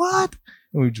 It's like, what?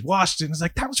 And we watched it and it's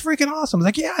like, that was freaking awesome. I was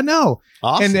like, yeah, I know.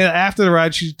 Awesome. And then after the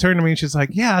ride, she turned to me and she's like,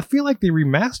 yeah, I feel like they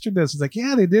remastered this. It's like,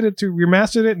 yeah, they did it too.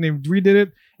 Remastered it and they redid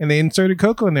it and they inserted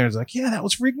Coco in there. It's like, yeah, that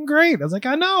was freaking great. I was like,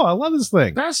 I know. I love this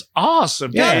thing. That's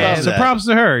awesome. Yeah, love so that. props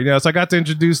to her. You know, so I got to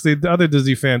introduce the other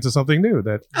Disney fans to something new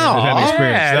that had the experience.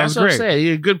 Yeah, That that's was what I'm great. saying.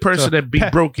 You're a good person that be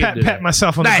broke into Pat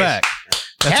myself on Nice. the back.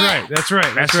 That's right. That's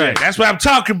right. That's right. it. That's what I'm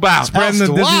talking about. Spreading the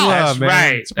Disney love, That's man.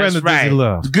 right. Spreading That's the Disney right.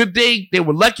 love. It's a good thing they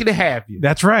were lucky to have you.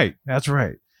 That's right. That's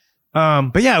right.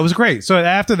 But yeah, it was great. So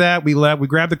after that, we left. We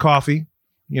grabbed the coffee,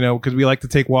 you know, because we like to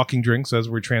take walking drinks as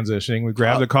we're transitioning. We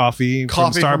grabbed the coffee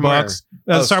from Starbucks,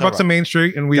 Starbucks on Main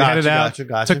Street, and we headed out.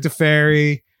 Took the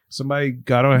ferry. Somebody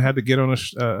had to get on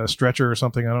a stretcher or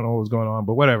something. I don't know what was going on,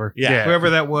 but whatever. Yeah.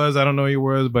 Whoever that was, I don't know who you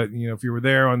was, but you know, if you were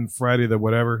there on Friday, the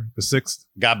 6th,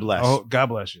 God bless. oh, God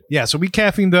bless you. Yeah. So we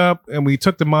caffeined up and we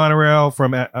took the monorail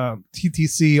from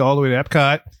TTC all the way to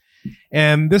Epcot.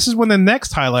 And this is when the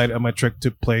next highlight of my trip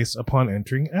took place upon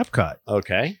entering Epcot.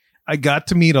 Okay. I got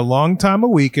to meet a longtime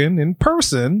MOWican in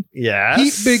person. Yes.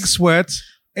 Heat Big Sweats,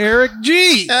 Eric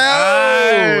G.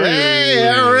 Oh, hey,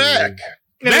 Eric.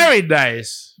 Very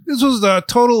nice. This was a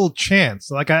total chance.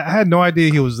 Like, I had no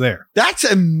idea he was there. That's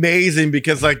amazing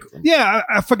because, like, Yeah,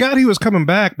 I forgot he was coming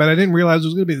back, but I didn't realize it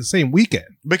was going to be the same weekend.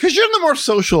 because you're the more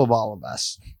social of all of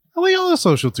us. Oh, y'all are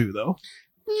social too, though.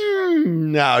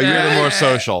 No, you're the more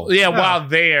social. Yeah, while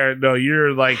there, no,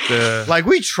 you're like the. Like,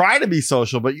 we try to be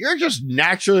social, but you're just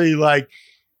naturally like,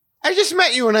 I just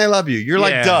met you and I love you. You're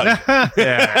like Doug.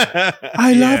 Yeah.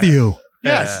 I love you.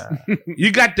 Yes.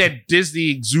 You got that Disney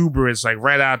exuberance like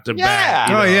right out the back.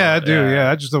 Oh, you know? yeah, I do.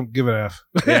 Yeah, I just don't give an F.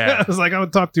 Yeah. It's like I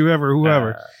would talk to whoever.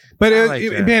 But I like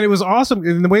that. man, it was awesome.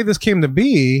 And the way this came to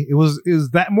be, it was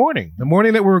that morning, the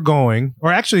morning that we were going,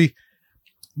 or actually,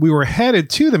 we were headed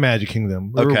to the Magic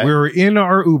Kingdom. We were in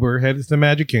our Uber headed to the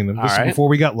Magic Kingdom. This was before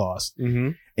we got lost.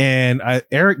 Mm-hmm. And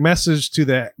Eric messaged to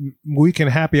that Weekend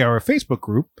Happy Hour Facebook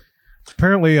group.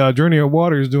 Apparently, Journey of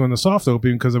Water is doing the soft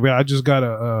opening because I just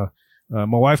got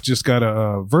my wife just got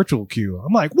a virtual queue.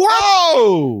 I'm like, what?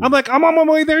 Whoa! I'm like, I'm on my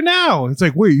way there now. It's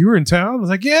like, wait, you're in town? I was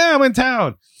like, yeah, I'm in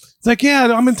town. It's like,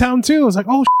 yeah, I'm in town too. I was like,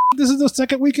 oh, this is the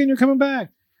second weekend you're coming back.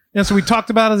 And so we talked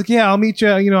about it. I was like, yeah, I'll meet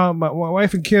you. You know, my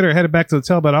wife and kid are headed back to the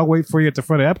hotel, but I'll wait for you at the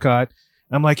front of Epcot.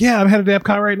 I'm like, yeah, I'm headed to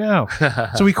Epcot right now.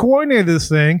 So we coordinated this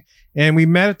thing and we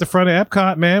met at the front of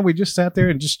Epcot, man. We just sat there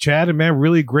and just chatted, man.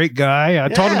 Really great guy. I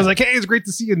told him, I was like, hey, it's great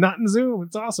to see you not in Zoom.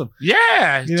 It's awesome.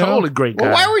 Yeah, You know? totally great guy.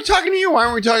 Well, why are we talking to you? Why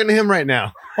aren't we talking to him right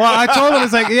now? Well, I told him,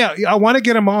 it's like, yeah, I want to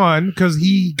get him on because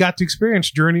he got to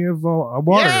experience Journey of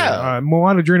Water,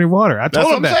 Moana Journey of Water. I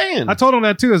told him that. Saying. I told him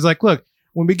that too. It's like, look,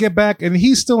 when we get back, and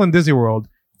he's still in Disney World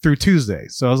through Tuesday.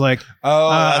 So I was like,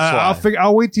 that's why.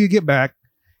 I'll wait till you get back,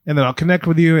 and then I'll connect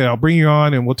with you, and I'll bring you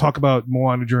on, and we'll talk about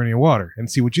Moana Journey of Water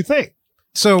and see what you think.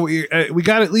 So we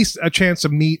got at least a chance to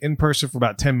meet in person for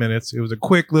about 10 minutes. It was a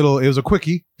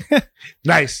quickie.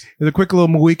 Nice. It was a quick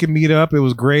little weekend meetup. It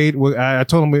was great. I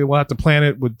told him we'll have to plan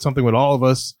it with something with all of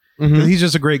us. Mhm. He's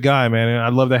just a great guy, man. And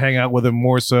I'd love to hang out with him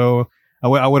more so. I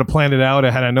would have planned it out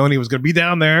had I known he was going to be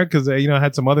down there because, I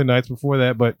had some other nights before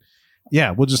that. But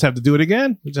yeah, we'll just have to do it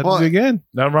again.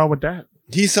 Nothing wrong with that.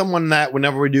 He's someone that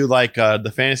whenever we do like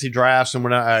the fantasy drafts and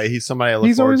he's somebody I look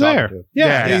He's forward always to there. talking to.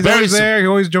 Yeah, he's Very always there. He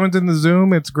always joins in the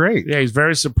Zoom. It's great. Yeah, he's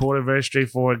very supportive, very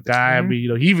straightforward guy. I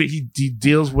mean, he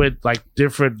deals with like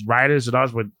different writers and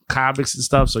us with comics and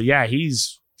stuff. So yeah,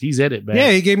 he's in it, man.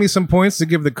 Yeah, he gave me some points to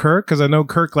give to Kirk because I know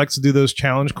Kirk likes to do those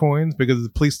challenge coins because the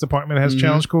police department has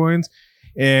challenge coins.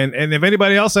 And if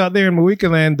anybody else out there in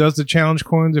MOWican land does the challenge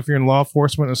coins, if you're in law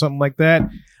enforcement or something like that,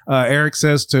 Eric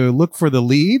says to look for the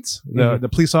leads, the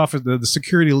police officer, the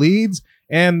security leads,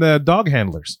 and the dog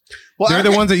handlers. Well, they're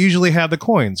the ones that usually have the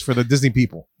coins for the Disney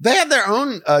people. They have their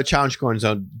own challenge coins,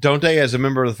 don't they? As a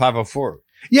member of the 504.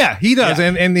 Yeah, he does.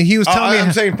 Yeah. And he was telling me.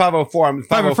 I'm saying 504. I'm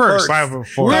 501st.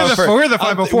 504. We're the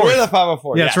 504. We're the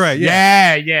 504. Yeah, yes. that's right.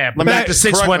 Yeah. Yeah. But me not the correct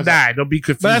 619. Don't be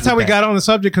confused. But that's how we with that. got on the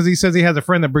subject because he says he has a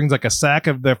friend that brings like a sack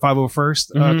of their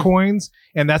 501st coins.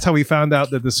 And that's how we found out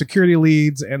that the security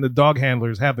leads and the dog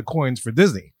handlers have the coins for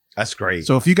Disney. That's great.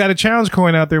 So if you got a challenge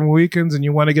coin out there in MOWiCans and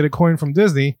you want to get a coin from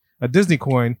Disney, a Disney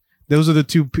coin, those are the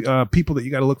two people that you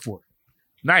got to look for.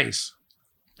 Nice.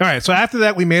 All right. So after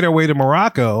that, we made our way to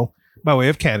Morocco by way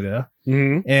of Canada.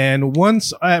 Mhm. And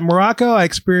once at Morocco, I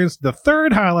experienced the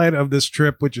third highlight of this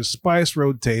trip, which is Spice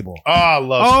Road Table. Oh, I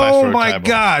love Spice Oh Road my Table.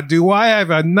 God, dude. Why have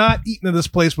I not eaten at this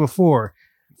place before?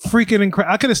 Freaking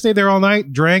incredible. I could have stayed there all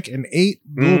night, drank and ate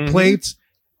little plates.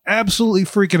 Absolutely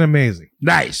freaking amazing.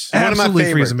 Nice. One of my Absolutely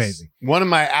favorites. freaking amazing. One of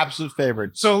my absolute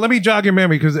favorites. So let me jog your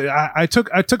memory because I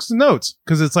took some notes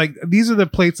because it's like these are the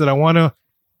plates that I want to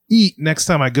eat next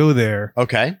time I go there.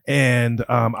 Okay. And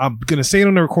I'm going to say it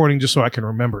on the recording just so I can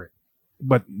remember it.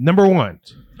 But number one,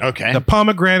 Okay. the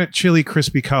pomegranate chili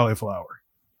crispy cauliflower.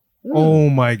 Oh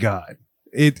my God.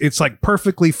 It's like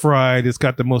perfectly fried. It's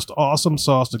got the most awesome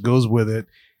sauce that goes with it.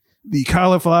 The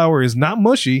cauliflower is not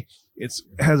mushy. It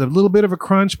has a little bit of a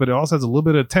crunch, but it also has a little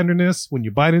bit of tenderness when you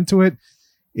bite into it.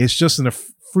 It's just a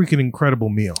freaking incredible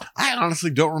meal. I honestly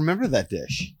don't remember that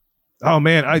dish. Oh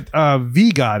man,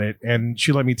 V got it, and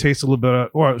she let me taste a little bit.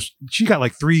 Or she got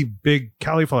like 3 big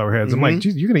cauliflower heads. I'm like,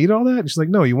 "Geez, you're gonna eat all that?" And she's like,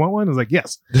 "No, you want one?" I was like,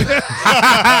 "Yes."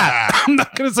 I'm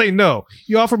not gonna say no.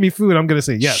 You offer me food, I'm gonna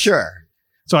say yes. Sure.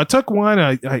 So I took one.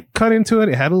 I cut into it.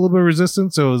 It had a little bit of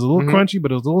resistance, so it was a little crunchy,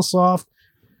 but it was a little soft.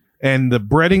 And the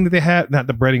breading that they had, not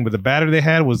the breading, but the batter they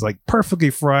had was like perfectly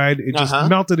fried. It just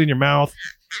melted in your mouth,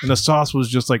 and the sauce was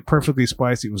just like perfectly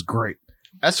spicy. It was great.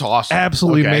 That's awesome.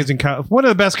 Absolutely Okay. amazing. One of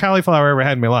the best cauliflower I ever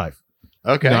had in my life.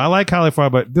 Okay. You know, I like cauliflower,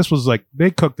 but this was like,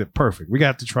 they cooked it perfect. We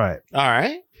got to try it. All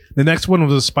right. The next one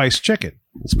was a spiced chicken.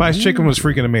 Spiced chicken was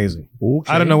freaking amazing.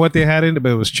 Okay. I don't know what they had in it,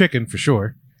 but it was chicken for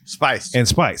sure. Spice. And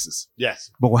spices.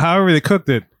 Yes. But however they cooked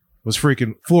it was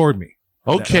freaking floored me.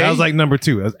 Okay. That was like number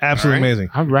 2. That was absolutely All right. amazing.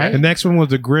 All right. The next one was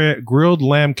the grilled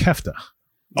lamb kefta.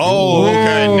 Oh,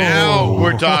 okay. Whoa. Now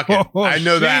we're talking. I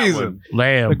know that Jesus. one.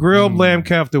 Lamb. The grilled lamb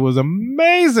kefta was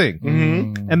amazing.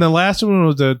 Mhm. And the last one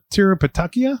was the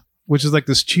tirapatakia, which is like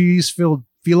this cheese-filled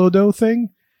phyllo dough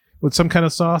thing with some kind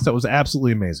of sauce that was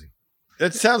absolutely amazing.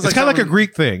 That sounds It's like kind of like a something-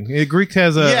 Greek thing. Greek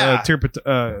has a Yeah.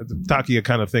 tirapatakia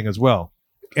kind of thing as well.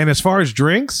 And as far as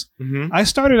drinks, Mhm. I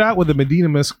started out with the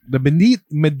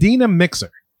Medina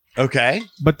mixer. Okay.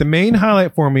 But the main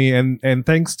highlight for me, and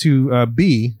thanks to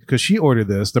B, because she ordered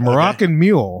this, the Moroccan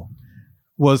mule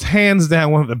was hands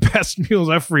down one of the best mules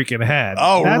I freaking had.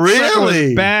 Oh, That sucker was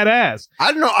really? badass.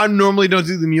 I don't know. I normally don't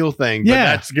do the mule thing, but Yeah.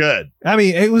 that's good. I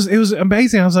mean, it was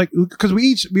amazing. I was like, because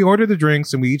we ordered the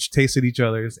drinks and we each tasted each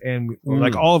other's, and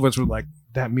like all of us were like,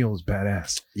 that mule is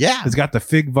badass. Yeah. It's got the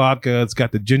fig vodka, it's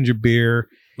got the ginger beer,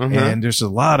 Mhm. and there's a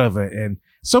lot of it, and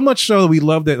so much so that we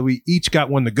loved that we each got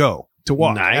one to go to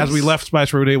walk. Nice. As we left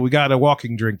Spice Road Table, we got a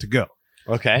walking drink to go.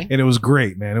 Okay. And it was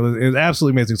great, man. It was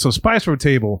absolutely amazing. So Spice Road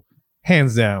Table,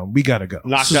 hands down, we gotta go.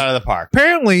 Knocked So out of the park.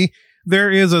 apparently, there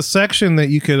is a section that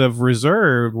you could have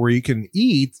reserved where you can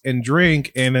eat and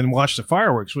drink and then watch the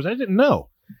fireworks, which I didn't know.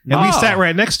 And we Oh. sat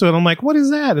right next to it. I'm like, what is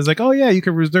that? It's like, oh yeah, you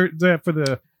can reserve that for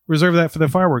the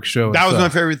fireworks show. That and was my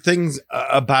stuff. favorite things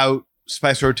about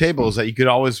Spice Road Tables, that you could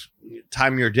always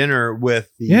time your dinner with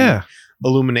the Yeah.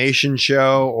 Illumination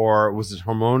show, or was it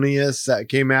Harmonious that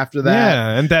came after that?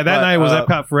 Yeah, and that But, night was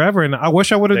Epcot Forever, and I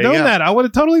wish I would have there you done go. that. I would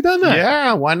have totally done that.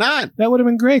 Yeah, why not? That would have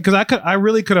been great because I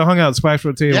really could have hung out at Spice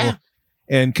Road Table Yeah.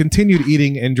 and continued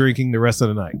eating and drinking the rest of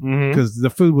the night Mhm. because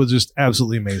the food was just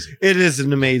absolutely amazing. It is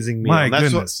an amazing meal. My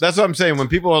that's goodness. that's what I'm saying. When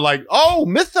people are like, "Oh,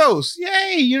 Mythos!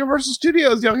 Yay, Universal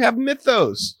Studios! Y'all have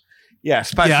Mythos." Yeah,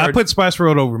 Spice I Road. put Spice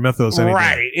Road over Mythos any day.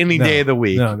 right any No, day of the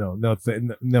week.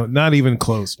 No, not even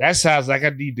close. That sounds like I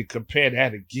need to compare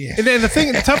that again. And then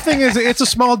the tough thing is, it's a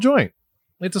small joint.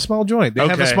 It's a small joint. They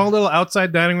have a Okay. small little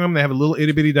outside dining room. They have a little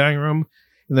itty bitty dining room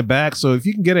in the back. So if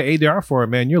you can get an ADR for it,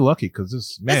 man, you're lucky because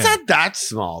this man. It's not that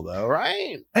small though,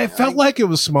 right? It felt like it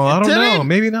was small. I don't Did know. it?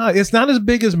 Maybe not. It's not as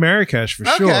big as Marrakesh for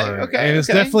Okay, sure. okay, And it's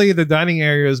okay. definitely the dining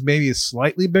area is maybe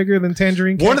slightly bigger than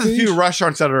Tangerine. One of the Cafes. few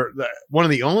restaurants that are one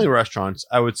of the only restaurants,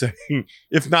 I would say,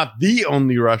 if not the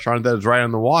only restaurant that is right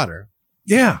on the water.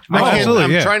 Yeah, no, absolutely.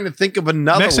 I'm Yeah. trying to think of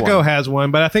another Mexico one. has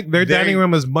one, but I think their They- dining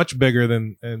room is much bigger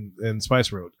than in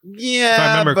Spice Road, Yeah, if I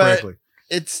remember but correctly.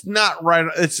 it's not right.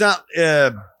 It's not.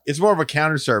 It's more of a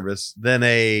counter service than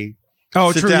a.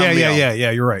 Oh, sit true. down Yeah.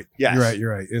 meal. You're right. Yes.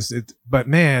 You're right. But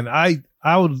man, I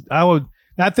would.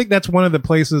 I think that's one of the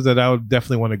places that I would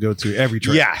definitely want to go to every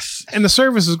trip. Yes. And the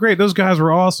service is great. Those guys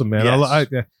were awesome, man. Yes. I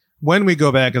when we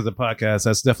go back as a podcast,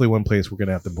 that's definitely one place we're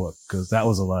gonna have to book because that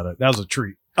was a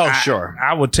treat. Oh, sure.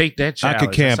 I would take that challenge. I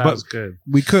could camp, That sounds good.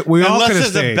 We all Unless could have there's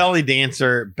stayed a belly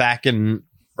dancer back in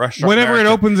restaurant. whenever it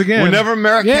opens again. Whenever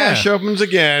Marrakesh opens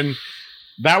again.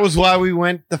 That was why we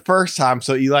went the first time,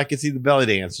 so you like to see the belly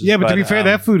dancers. Yeah, but to be fair,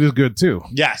 that food is good too.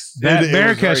 Yes, That it was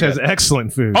Marrakesh very has good.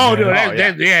 excellent food. Oh, man.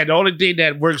 no, the only thing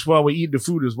that works well with eating the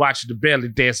food is watching the belly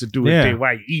dancer do a Yeah. thing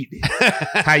while you eat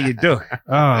it. How you doing?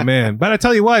 Oh man! But I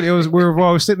tell you what, we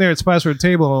were sitting there at Spice for a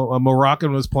table. A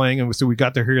MOWican was playing, and so we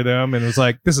got to hear them, and it was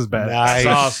like, this is bad. Nice. That's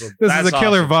awesome. This That's is a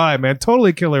killer awesome. vibe, man.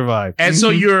 Totally killer vibe. And so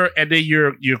your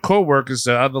co-workers,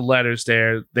 the other letters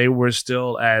there, they were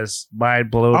still as mind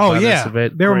blown. Oh by yeah, this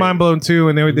event. they were Great. mind blown too,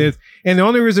 and they did. And the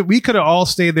only reason we could have all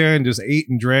stayed there and just ate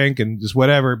and drank and just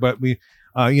whatever, but we,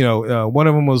 one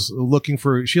of them was looking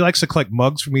for. She likes to collect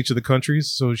mugs from each of the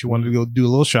countries, so she wanted to go do a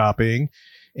little shopping.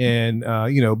 And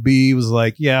B was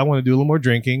like, "Yeah, I want to do a little more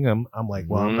drinking." I'm like,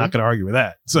 "Well, I'm not going to argue with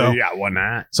that." So yeah, why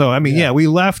not? So I mean, we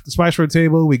left the Spice Road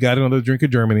table. We got another drink of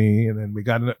Germany, and then we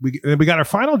got our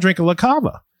final drink of La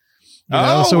Cava.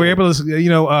 So we were able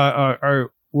to,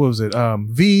 our what was it?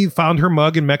 V found her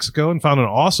mug in Mexico and found an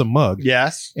awesome mug.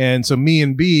 Yes, and so me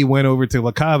and B went over to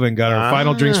La Cava and got our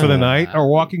final drinks for the night, our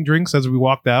walking drinks as we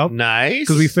walked out. Nice,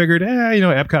 because we figured,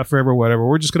 Epcot forever, whatever.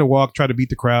 We're just gonna walk, try to beat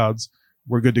the crowds.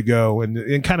 We're good to go,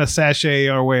 and kind of sashay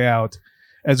our way out.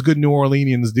 As good New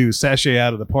Orleanians do, sashay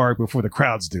out of the park before the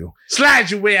crowds do.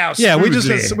 Slide your way out. Yeah, we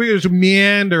smoothly. just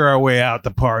meander our way out the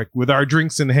park with our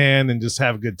drinks in hand and just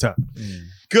have a good time.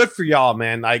 good for y'all,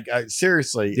 man. I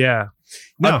seriously, Yeah.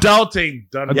 No. Adulting.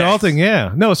 Adulting,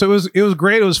 yeah. No, so it was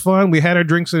great. It was fun. We had our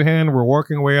drinks in hand. We're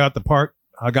working our way out the park.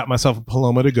 I got myself a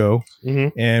Paloma to go,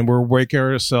 and we're waking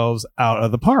ourselves out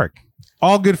of the park.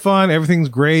 All good fun. Everything's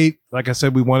great. Like I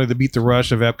said, we wanted to beat the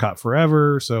rush of Epcot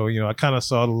forever. So, I kind of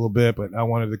saw it a little bit, but I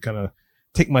wanted to kind of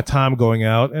take my time going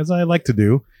out, as I like to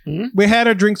do. We had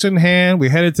our drinks in hand. We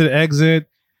headed to the exit.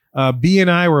 B and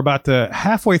I were about to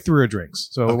halfway through our drinks.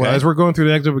 So as we're going through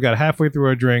the exit, we got halfway through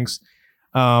our drinks.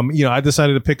 I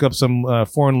decided to pick up some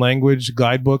foreign language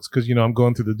guidebooks because, I'm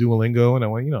going through the Duolingo,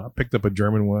 and I picked up a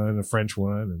German one, a French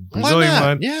one, and Brazilian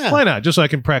one. Yeah. Why not? Just so I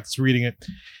can practice reading it.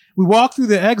 We walked through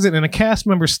the exit and a cast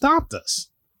member stopped us.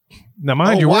 Now,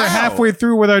 mind you, we're halfway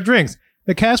through with our drinks.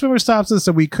 The cast member stops us,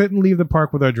 so we couldn't leave the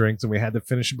park with our drinks, and we had to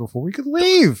finish it before we could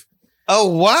leave. Oh,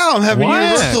 wow. I'm having a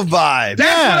Universal vibe.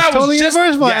 That's what I was just-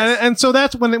 Universal. Yes. And so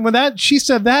that's when she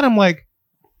said that, I'm like,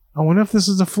 I wonder if this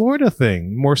is a Florida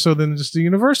thing more so than just a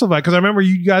Universal vibe. Because I remember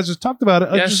you guys just talked about it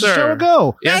just a show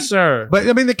ago. Yes, sir. But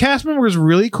I mean, the cast member was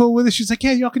really cool with it. She's like,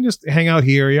 yeah, y'all can just hang out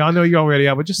here. Y'all know you already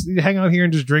out, but just hang out here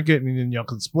and just drink it, and then y'all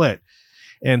can split.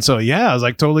 And so, I was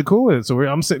like totally cool with it. So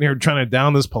I'm sitting here trying to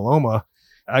down this Paloma.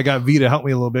 I got V to help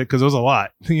me a little bit because it was a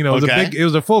lot. It was it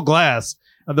was a full glass.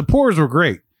 The pours were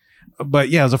great. But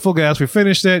it was a full glass. We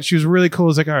finished it. She was really cool. I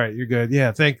was like, all right, you're good.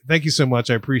 Yeah, thank you so much.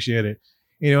 I appreciate it.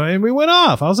 And we went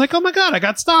off. I was like, oh my God, I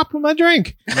got stopped with my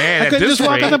drink. Man, I couldn't just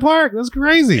walk out the park. That's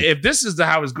crazy. If this is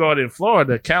how it's going in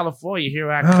Florida, California,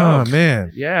 here I Oh come.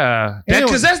 man. Yeah. Anyway.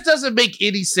 Because that doesn't make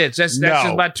any sense. That's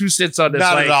just my 2 cents on this.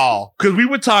 Not at all. Because we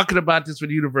were talking about this with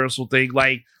the Universal thing.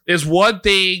 Like, it's one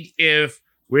thing if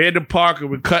we're in the park and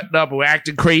we're cutting up and we're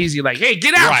acting crazy, like, hey,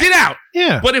 get out, get out.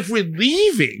 Yeah. But if we're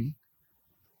leaving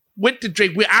with the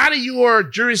drink, we're out of your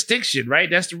jurisdiction, right?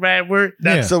 That's the right word.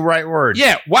 That's the right word.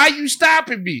 Yeah, why you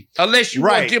stopping me? Unless you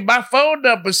want to get my phone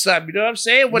number or something. You know what I'm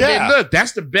saying? Well, then look,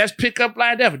 that's the best pickup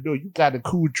line ever. No, you got a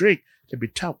cool drink. Let me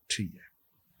talk to you.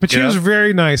 But she was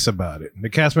very nice about it. The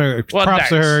cast member, props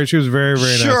to her. She was very,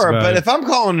 very nice Sure, about but it. if I'm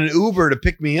calling an Uber to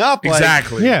pick me up,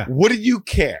 Exactly. what do you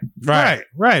care? Right,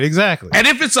 exactly. And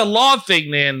if it's a law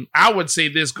thing, then I would say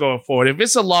this going forward. If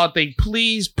it's a law thing,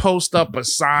 please post up a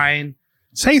sign.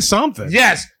 Say something.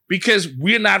 Yes, because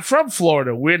we're not from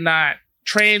Florida. We're not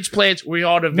transplants. We're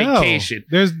on a vacation.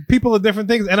 There's people of different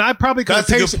things. And I probably could have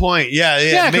That's a good point.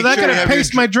 Yeah, because I could have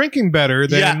paced my drinking better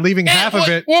than leaving half of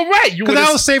it. Well, right. Because I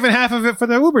was saving half of it for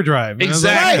the Uber drive. And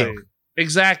Exactly. I was like,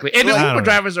 Exactly. And the Uber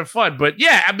drivers are fun. But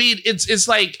I mean, it's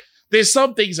like there's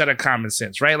some things that are common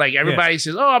sense, right? Like everybody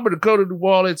says, oh, I'm going to go to New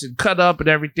Orleans and cut up and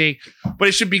everything. But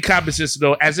it should be common sense to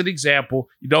know, as an example,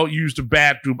 you don't use the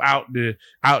bathroom out in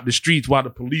the streets while the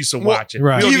police are watching.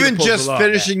 Right. Even just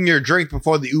finishing your drink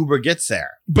before the Uber gets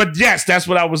there. But yes, that's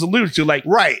what I was alluding to. Like,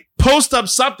 post up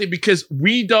something because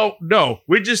we don't know.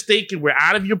 We're just thinking we're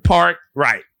out of your park.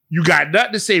 Right. You got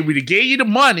nothing to say. We gave you the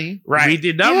money. Right. We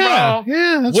did nothing wrong.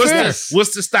 Yeah, that's fair.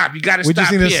 What's the stop? You got to stop We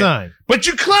just need here. a sign. But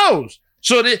you closed.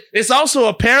 So it's also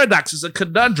a paradox. It's a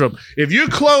conundrum. If you're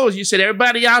closed, you said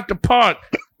everybody out the park,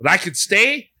 but I could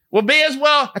stay. Well, may as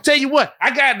well. I tell you what,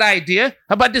 I got an idea.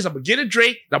 How about this? I'm going to get a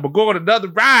drink. I'm going to go on another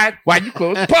ride while you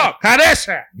close the pump. How that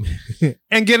sound?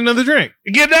 And get another drink.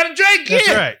 Get another drink. That's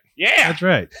yeah. right. Yeah. That's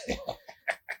right.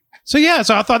 So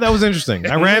I thought that was interesting.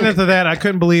 I ran into that. I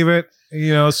couldn't believe it.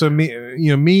 So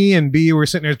me and B were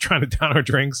sitting there trying to down our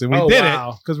drinks, and we did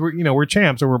it because we're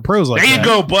champs or we're pros like that. There you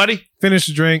go, buddy. Finish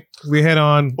the drink. We head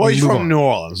on. Well, he's move from on. New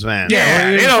Orleans, man.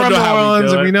 Yeah, we're they don't from know New how we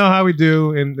Orleans, do and it. we know how we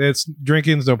do, and it's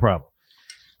drinking's no problem.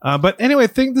 But anyway,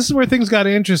 this is where things got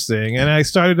interesting, and I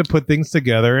started to put things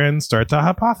together and start to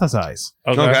hypothesize.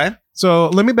 Okay. So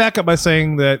let me back up by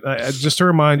saying that just to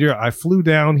remind you, I flew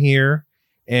down here.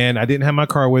 And I didn't have my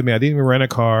car with me. I didn't even rent a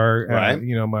car. Right.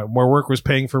 My work was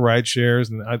paying for ride shares,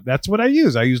 and that's what I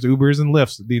used. I used Ubers and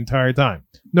Lyfts the entire time.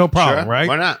 No problem, Sure. right?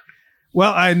 Why not?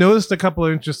 Well, I noticed a couple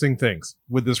of interesting things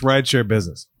with this rideshare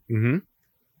business. Mm-hmm.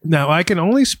 Now, I can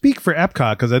only speak for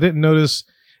Epcot because I didn't notice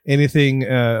anything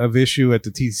of issue at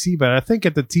the TTC, but I think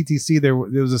at the TTC there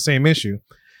was the same issue.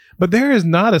 But there is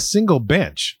not a single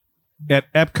bench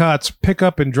at Epcot's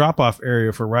pickup and drop-off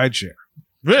area for rideshare.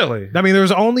 Really? I mean, there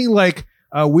was only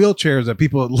wheelchairs that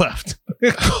people had left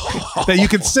that you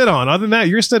could sit on. Other than that,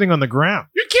 you're sitting on the ground.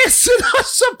 You can't sit on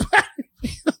somebody.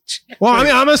 Well, I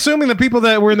mean, I'm assuming the people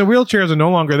that were in the wheelchairs are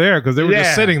no longer there because they were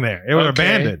just sitting there. It was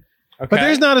abandoned. Okay. But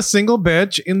there's not a single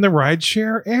bench in the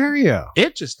rideshare area.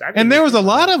 Interesting. And there was a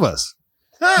lot of us.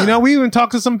 Huh. We even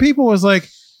talked to some people. Was like,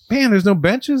 man, there's no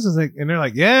benches. It's like, and they're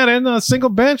like, yeah, there's not a single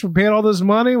bench. We paid all this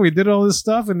money. We did all this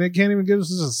stuff, and they can't even give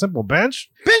us a simple bench.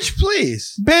 Bench,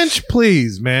 please. Bench,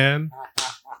 please, man.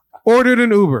 Ordered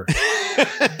an Uber.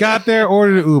 Got there,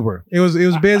 ordered an Uber. It was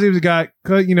busy.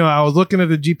 I was looking at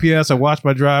the GPS. I watched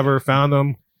my driver, found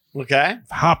him, Okay.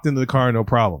 hopped into the car, no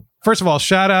problem. First of all,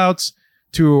 shout outs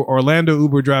to Orlando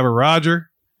Uber driver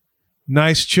Roger.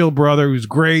 Nice, chill brother who's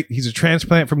great. He's a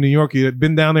transplant from New York. He had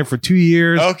been down there for 2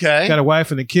 years. Okay. Got a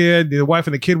wife and a kid. The wife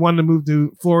and the kid wanted to move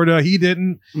to Florida. He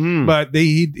didn't, but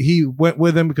he went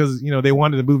with them because they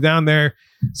wanted to move down there.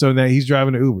 So now he's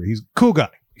driving an Uber. He's a cool guy.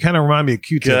 Kind of remind me of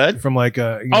Q-Tip Good. from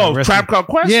Tribe Called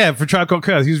Quest? Yeah, for Tribe Called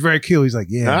Quest. He was very cool. He's like,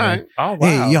 yeah. All man. right. Oh, wow.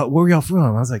 Hey, yo, where y'all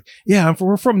from? I was like, yeah,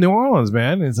 we're from New Orleans,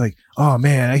 man. And it's like, oh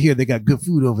man, I hear they got good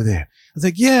food over there. I was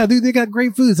like, yeah, dude, they got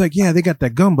great food. It's like, yeah, they got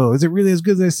that gumbo. Is it really as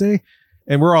good as they say?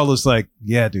 And we're all just like,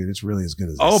 yeah, dude, it's really as good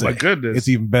as they say. my goodness. It's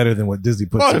even better than what Disney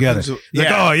puts together. It's like,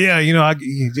 oh yeah,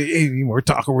 we're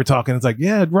talking. It's like,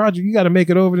 yeah, Roger, you got to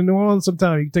make it over to New Orleans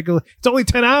sometime. You can it's only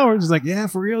 10 hours. It's like, yeah,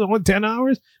 for real, only 10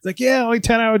 hours. It's like, yeah, only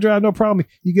 10-hour drive, no problem.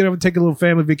 You get over, take a little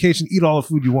family vacation, eat all the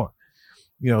food you want.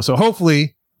 So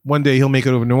hopefully one day he'll make it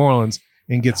over to New Orleans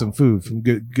and get some food from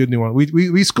good New Orleans.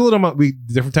 We schooled him up. We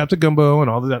different types of gumbo and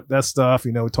all that stuff.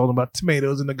 We told him about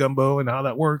tomatoes in the gumbo and how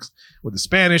that works with the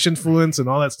Spanish influence and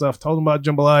all that stuff. Told him about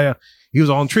jambalaya. He was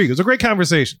all intrigued. It was a great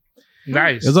conversation.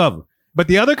 Nice. It was lovely. But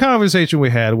the other conversation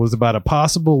we had was about a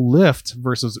possible Lyft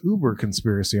versus Uber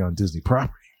conspiracy on Disney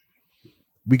property.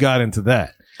 We got into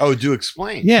that. Oh, do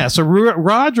explain. Yeah. So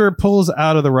Roger pulls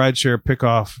out of the rideshare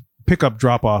pickup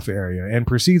drop off area and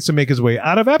proceeds to make his way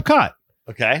out of Epcot.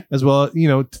 Okay. As well,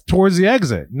 towards the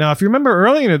exit. Now, if you remember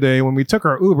earlier in the day when we took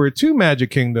our Uber to Magic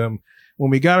Kingdom, when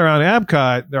we got around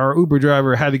Epcot, our Uber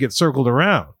driver had to get circled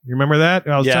around. You remember that?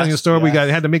 I was telling you a story. Yes.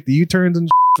 We had to make the U-turns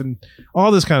and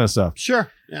all this kind of stuff.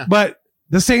 Sure. Yeah. But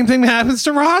the same thing happens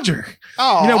to Roger.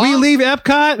 Oh. We leave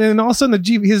Epcot and all of a sudden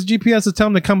his GPS is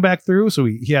telling him to come back through. So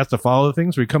he has to follow the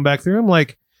things. So we come back through. I'm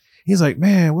like, he's like,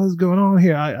 man, what is going on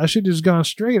here? I should have just gone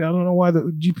straight. I don't know why the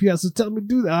GPS is telling me to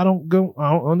do that. I don't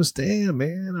understand,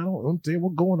 man. I don't understand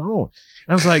what's going on.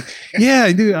 I was like,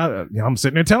 yeah, dude. I'm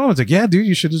sitting there telling him, it's like, yeah, dude,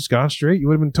 you should have just gone straight. You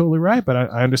would have been totally right. But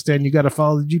I understand you got to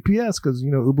follow the GPS because,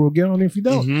 Uber will get on if you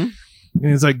don't. Mm-hmm.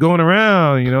 And it's like going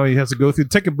around, he has to go through the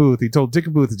ticket booth. He told the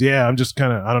ticket booth, yeah, I'm just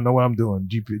I don't know what I'm doing.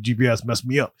 GPS messed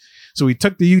me up. So we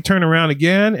took the U-turn around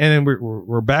again and then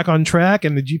we're back on track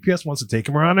and the GPS wants to take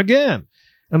him around again.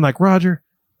 I'm like, Roger,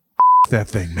 that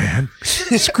thing, man.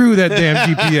 Screw that damn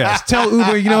GPS. Tell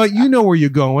Uber, you know what? You know where you're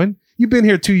going. You've been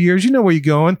here 2 years. You know where you're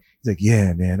going. He's like,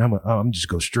 yeah, man. I'm just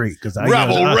go straight because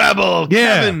rebel,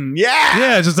 yeah, Kevin,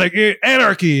 yeah, it's just like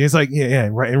anarchy. It's like, yeah,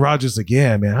 right. And Roger's like,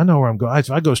 yeah, man. I know where I'm going. If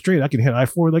I go straight, I can hit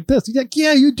I-4 like this. He's like,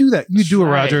 yeah, you do that. You do it,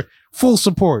 Roger. Full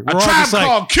support. A Tribe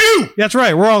Called Q. That's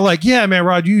right. We're all like, yeah, man,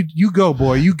 Roger, you go,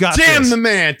 boy. You got Damn this. the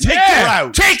man. Take it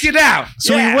out. Take it out.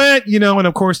 So we went, and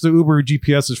of course the Uber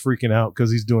GPS is freaking out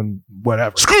because he's doing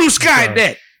whatever. Screw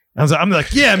Skynet. I'm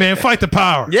like, yeah, man, fight the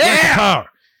power. Yeah. Fight the power.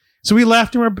 So we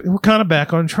left and we're kind of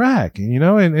back on track, and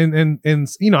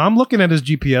I'm looking at his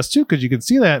GPS too because you can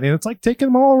see that, and it's like taking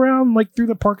them all around like through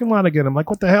the parking lot again. I'm like,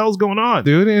 what the hell's going on,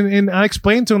 dude? And I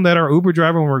explained to him that our Uber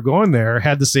driver when we were going there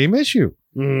had the same issue.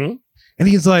 Mm-hmm. And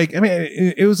he's like, I mean,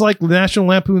 it was like National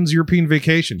Lampoon's European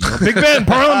Vacation. You know, Big Ben,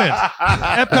 Parliament,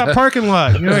 Epcot parking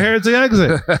lot. You know, here's the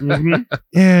exit.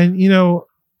 And, you know,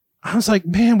 I was like,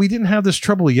 man, we didn't have this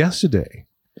trouble yesterday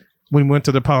when we went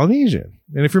to the Polynesian.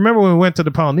 And if you remember when we went to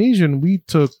the Polynesian, we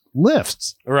took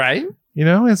lifts. Right. You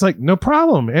know, it's like, no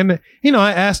problem. And, you know,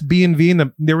 I asked B&V,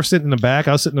 and they were sitting in the back.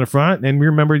 I was sitting in the front. And we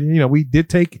remember, you know, we did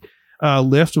take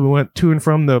lifts when we went to and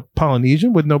from the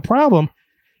Polynesian with no problem.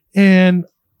 And,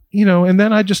 you know, and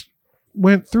then I just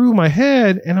went through my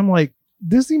head and I'm like,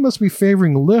 Disney must be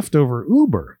favoring Lyft over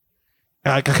Uber.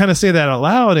 I kind of say that out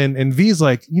loud. And V's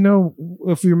like, you know,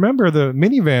 if you remember, the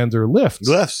minivans are Lyfts.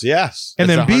 Lyfts, yes. And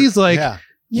then B's like,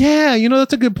 yeah, you know,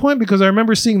 that's a good point, because I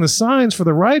remember seeing the signs for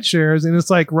the ride shares and it's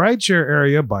like rideshare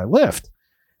area by Lyft.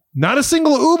 Not a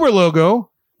single Uber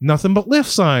logo, nothing but Lyft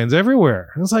signs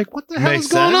everywhere. I was like, what the hell is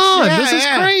going on? This is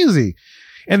crazy.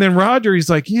 And then Roger, he's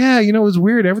like, yeah, you know, it's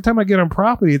weird. Every time I get on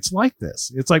property, it's like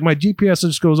this. It's like my GPS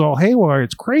just goes all haywire.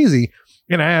 It's crazy.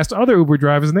 And I asked other Uber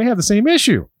drivers and they have the same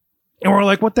issue. And we're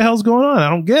like, what the hell's going on? I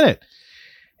don't get it.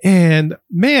 And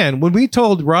man, when we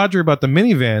told Roger about the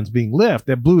minivans being Lyft,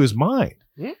 that blew his mind.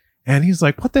 And he's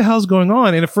like, what the hell's going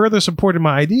on? And it further supported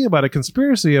my idea about a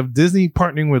conspiracy of Disney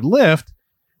partnering with Lyft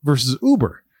versus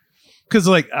Uber. Because,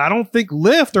 like, I don't think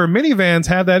Lyft or minivans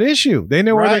have that issue. They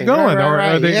know where they're going,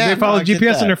 or they follow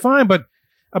GPS and they're fine. But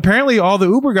apparently, all the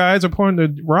Uber guys, according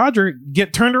to Roger,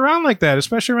 get turned around like that,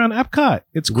 especially around Epcot.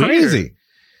 It's crazy.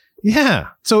 Yeah.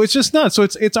 So it's just nuts. So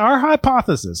it's our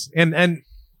hypothesis, and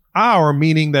our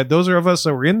meaning that those of us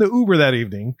that were in the Uber that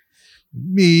evening,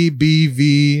 me,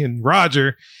 BV, and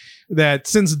Roger, that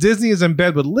since Disney is in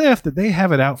bed with Lyft, that they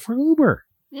have it out for Uber.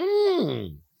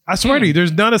 I swear to you,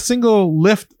 there's not a single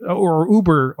Lyft or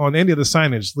Uber on any of the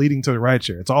signage leading to the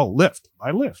rideshare. It's all Lyft.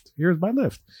 By Lyft. Here's my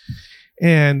Lyft.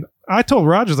 And I told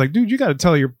Rogers, like, dude, you got to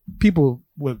tell your people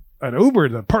with an Uber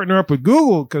to partner up with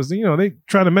Google, because, you know, they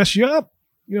try to mess you up.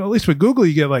 You know, at least with Google,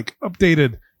 you get like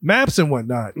updated maps and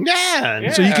whatnot. Yeah.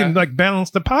 So you can like balance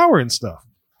the power and stuff.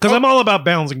 Because I'm all about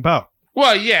balancing power.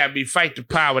 Well, yeah, I mean, fight the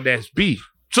power that's beef.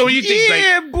 So you think,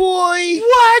 like, boy.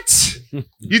 What?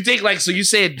 You think, like, so you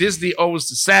said Disney owns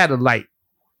the satellite?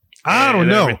 I don't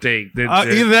know. Everything.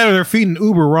 Either that or they're feeding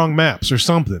Uber wrong maps or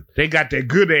something. They got that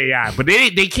good AI, but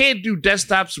they can't do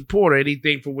desktop support or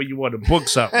anything for when you want to book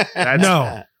something.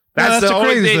 That's the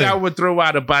only thing I would throw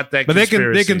out about that. But they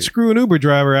can screw an Uber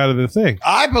driver out of the thing.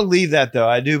 I believe that, though.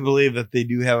 I do believe that they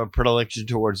do have a predilection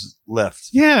towards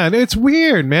Lyft. Yeah, it's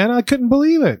weird, man. I couldn't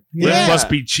believe it. Lyft must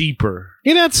be cheaper.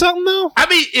 Ain't that something, though? I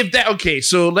mean, if that, okay,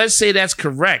 so let's say that's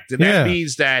correct. And that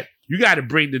means that you got to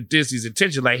bring the Disney's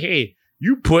attention. Like, hey,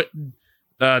 you put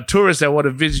tourists that want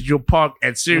to visit your park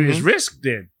at serious risk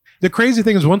then. The crazy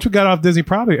thing is, once we got off Disney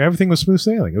property, everything was smooth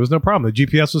sailing. It was no problem. The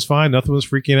GPS was fine. Nothing was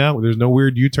freaking out. There's no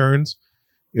weird U-turns.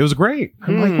 It was great.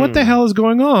 I'm like, what the hell is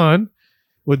going on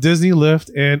with Disney, Lyft,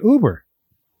 and Uber?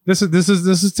 This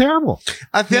is terrible.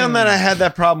 I found that I had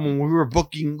that problem when we were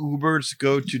booking Ubers to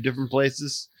go to different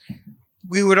places.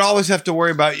 We would always have to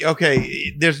worry about,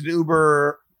 okay, there's an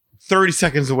Uber 30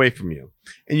 seconds away from you,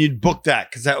 and you'd book that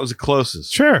because that was the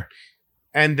closest. Sure.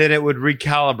 And then it would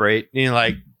recalibrate, and you're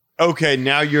like, okay,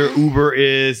 now your Uber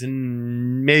is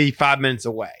maybe 5 minutes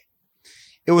away.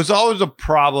 It was always a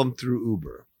problem through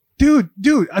Uber.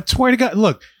 Dude, I swear to God.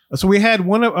 Look, so we had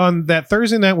on that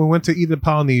Thursday night we went to eat the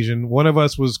Polynesian. One of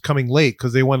us was coming late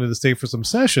because they wanted to stay for some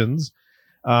sessions.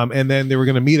 And then they were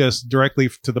going to meet us directly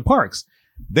to the parks.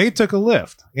 They took a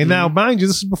Lyft. And now, mind you,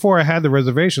 this is before I had the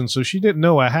reservation. So she didn't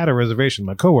know I had a reservation,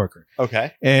 my coworker.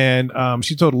 Okay. And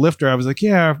she told the Lyft driver, I was like,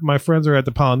 yeah, my friends are at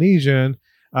the Polynesian.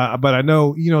 But I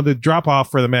know, you know, the drop off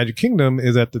for the Magic Kingdom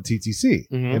is at the TTC,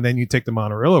 and then you take the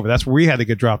monorail over. That's where we had to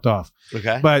get dropped off.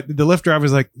 Okay. But the Lyft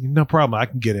driver's like, no problem. I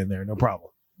can get in there. No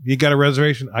problem. You got a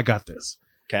reservation? I got this.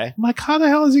 Okay. I'm like, how the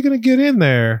hell is he going to get in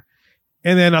there?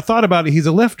 And then I thought about it. He's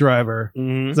a Lyft driver.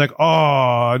 It's like,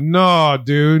 oh, no,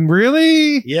 dude.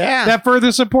 Really? Yeah. That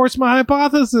further supports my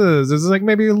hypothesis. It's like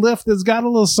maybe Lyft has got a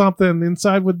little something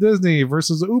inside with Disney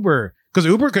versus Uber. Because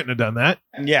Uber couldn't have done that.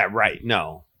 Yeah, right.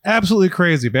 No. Absolutely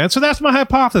crazy, man. So that's my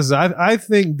hypothesis. I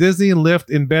think Disney and Lyft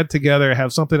in bed together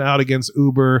have something out against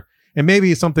Uber and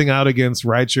maybe something out against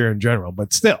rideshare in general.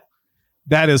 But still,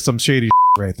 that is some shady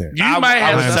right there. You might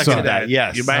have something to that.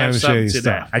 Yes. You might have something to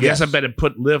that. I guess I better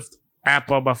put Lyft app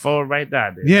on my phone right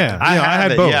now. Then. Yeah. I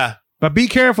had both. Yeah. But be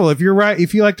careful. If you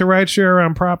like to ride share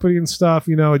around property and stuff,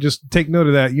 you know, just take note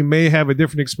of that. You may have a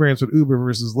different experience with Uber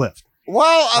versus Lyft.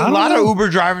 Well, a lot of Uber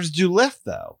drivers do Lyft,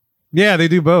 though. Yeah, they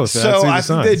do both. So I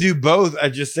think they do both. I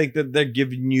just think that they're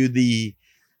giving you the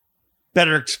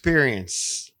better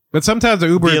experience. But sometimes the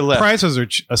Uber Via Lyft. prices are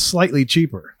slightly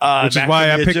cheaper, which is that why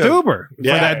could I be it picked too. Uber for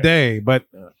Yeah. that day. But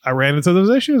I ran into those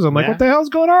issues. I'm like, Yeah. what the hell's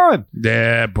going on?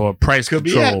 Yeah, boy, price Could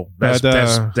be control. That's,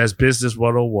 But, that's business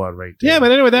 101 right there. Yeah,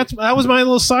 but anyway, that was my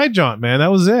little side jaunt, man.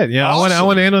 That was it. Yeah, I Awesome.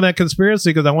 want to end on that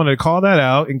conspiracy because I wanted to call that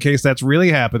out in case that's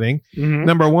really happening. Mhm.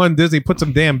 Number one, Disney put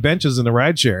some damn benches in the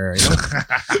rideshare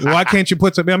area. Why can't you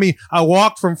put some? I mean, I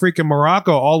walked from freaking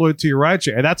Morocco all the way to your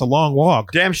rideshare, and that's a long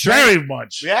walk. Damn straight. Very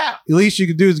much. Yeah. At least you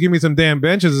could do is give me some damn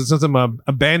benches and some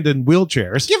abandoned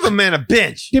wheelchairs. Give a man a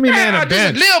bench. Give me man Yeah, a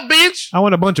bench. just a little bitch. I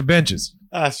want a bunch of benches.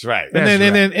 That's right. And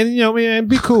then you know, man,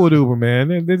 be cool with Uber, man.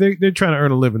 They're trying to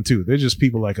earn a living too. They're just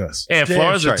people like us. Yeah, Damn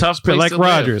Florida's a straight. tough place Like to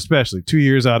Roger, live. especially 2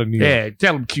 years out of New York. Yeah,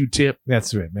 tell him Q-tip.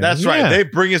 That's right, man. That's right. Yeah. They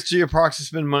bring us to your parks to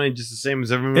spend money just the same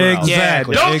as everyone else.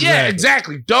 Exactly. Yeah,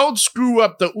 exactly. Don't screw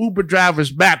up the Uber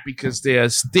driver's map because there are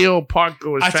still park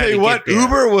goers. I trying tell you to what, get there.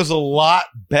 Uber was a lot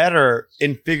better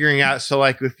in figuring out. So,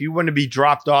 like, if you want to be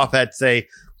dropped off at, say,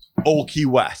 Old Key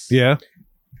West, Yeah.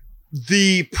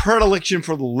 the predilection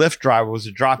for the Lyft driver was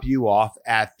to drop you off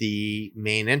at the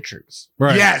main entrance.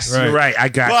 Right. Yes, you're right. I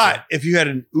got But if you had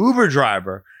an Uber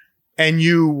driver and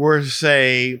you were,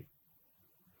 say,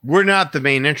 we're not the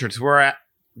main entrance, we're at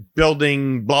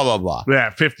building blah, blah, blah. you. Yeah,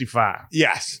 55.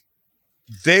 Yes.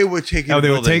 They would take you. Oh, to they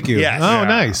would building. take you. Yes. Oh, Yeah.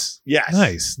 nice. Yes.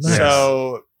 Nice.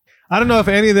 So, I don't know if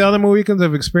any of the other MOWiCans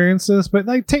have experienced this, but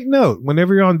like, take note.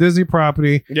 Whenever you're on Disney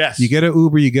property, yes. you get an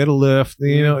Uber, you get a Lyft.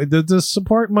 You know, to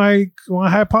support my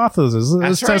hypothesis. Let's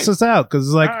That's test right. this out because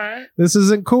it's like All right. this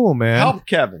isn't cool, man. help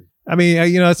Kevin. I mean,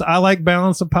 I like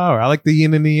balance of power. I like the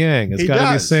yin and the yang. It's He got to be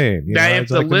the does. same. You Now, know, if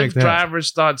it's the like to make Lyft that. driver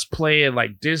starts playing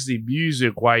like Disney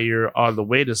music while you're on the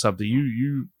way to something,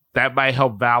 you that might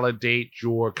help validate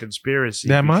your conspiracy.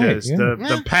 That might, because yeah.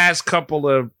 the past couple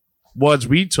of ones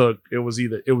we took, it was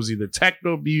either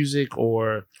techno music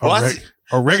or What?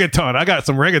 Or reggaeton. I got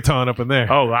some reggaeton up in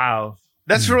there. oh wow.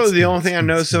 That's really the only thing I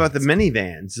noticed about the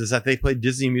minivans is that they play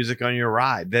Disney music on your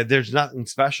ride. That there's nothing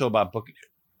special about booking.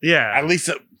 Yeah. At least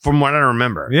from what I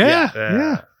remember.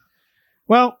 Yeah.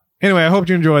 Well, anyway, I hope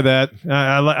you enjoyed that.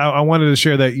 I wanted to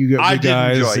share that you I you did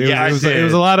guys. enjoy it. Yeah, it was I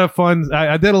did. a lot of fun.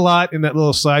 I did a lot in that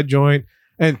little side joint.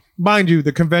 And mind you,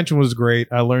 the convention was great.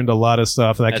 I learned a lot of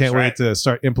stuff, and I That's can't right. wait to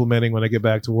start implementing when I get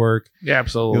back to work. Yeah,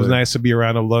 absolutely. It was nice to be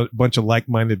around a bunch of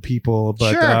like-minded people.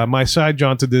 But Sure. my side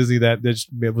jaunt to Disney,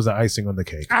 it was the icing on the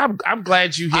cake. I'm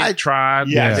glad you hit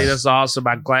Tron. Yes. I think that's awesome.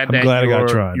 I'm glad I'm glad I got your,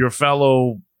 Tron. your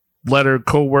fellow letter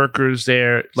co-workers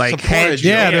there like Supported had you.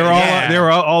 you. Yeah, they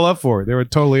were all up for it. They were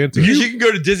totally into Because it. you can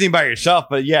go to Disney by yourself,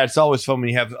 but yeah, it's always fun when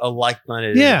you have a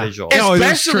like-minded individual. No, it was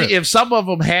Especially true. if some of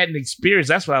them hadn't experienced.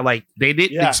 That's what I like. They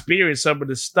didn't Yeah. experience some of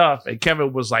the stuff, and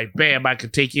Kevin was like, "Bam, I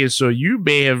could take you." So you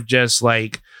may have just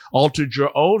like altered your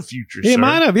own future. It sir.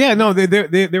 might have, yeah. No,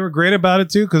 they were great about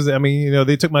it too, because I mean,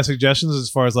 they took my suggestions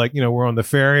as far as like, we're on the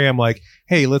ferry. I'm like,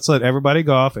 hey, let's let everybody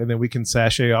go off, and then we can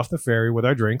sashay off the ferry with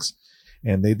our drinks.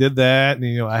 And they did that,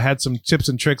 and I had some tips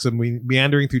and tricks of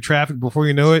meandering through traffic. Before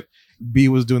you know it, B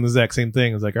was doing the exact same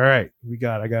thing. I was like, all right, I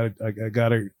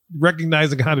gotta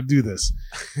recognizing how to do this.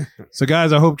 So,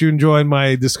 guys, I hope you enjoyed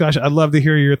my discussion. I'd love to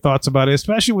hear your thoughts about it,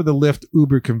 especially with the Lyft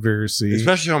Uber conspiracy.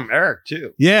 Especially from Eric,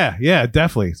 too. Yeah,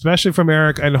 definitely. Especially from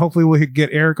Eric. And hopefully we'll get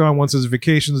Eric on once his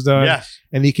vacation's done. Yes.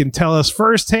 And he can tell us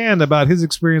firsthand about his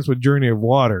experience with Journey of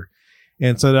Water.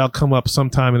 And so that'll come up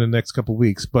sometime in the next couple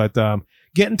weeks. But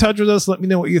get in touch with us. Let me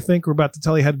know what you think. We're about to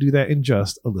tell you how to do that in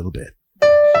just a little bit.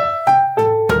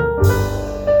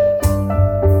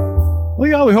 Well,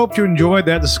 y'all, we hope you enjoyed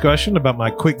that discussion about my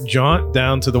quick jaunt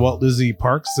down to the Walt Disney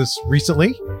parks this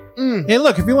recently. And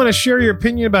look, if you want to share your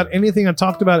opinion about anything I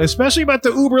talked about, especially about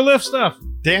the Uber Lyft stuff,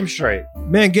 Damn straight.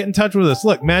 man, get in touch with us.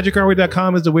 Look,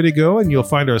 magicourway.com is the way to go, and you'll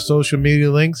find our social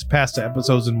media links, past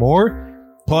episodes, and more.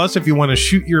 Plus, if you want to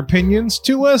shoot your opinions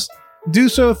to us, do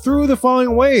so through the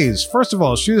following ways. First of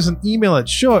all, shoot us an email at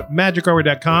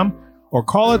show@magicourway.com or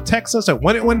call or text us at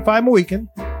 1-815-MOWican.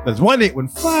 That's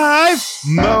 1-815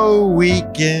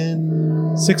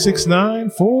 MOWican.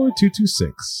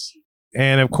 669-4226.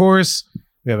 And of course,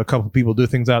 we have a couple people do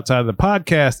things outside of the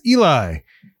podcast. Eli,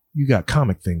 you got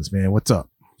comic things, man. What's up?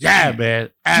 Yeah, man.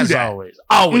 As that.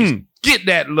 always, get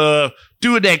that love,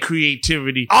 doing that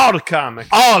creativity, All the comics.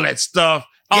 all that stuff.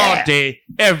 All Yeah. day,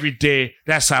 every day.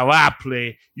 That's how I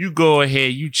play. You go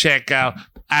ahead, you check out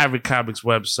Ivory Comics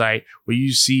website where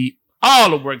you see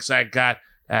all the works I got.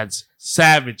 That's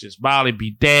Savages, Molly Be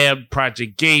Damned,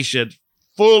 Project Geisha,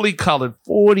 fully colored,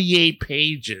 48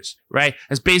 pages, right?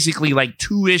 That's basically like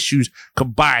 2 issues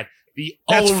combined.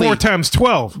 That's 4 times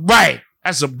 12. Right.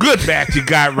 That's some good math you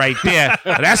got right there.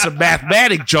 That's a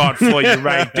mathematic jaunt for you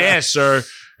right there, sir.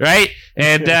 Right?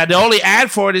 And the only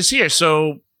ad for it is here.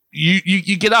 So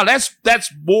you get out.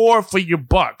 That's more for your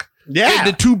buck. Yeah. than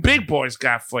the two big boys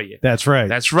got for you. That's right.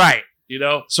 That's right. You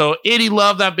know, so any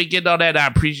love that I've been getting on that, I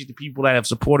appreciate the people that have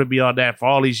supported me on that for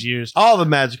all these years. All the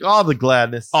magic, all the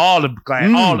gladness. All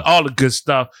the good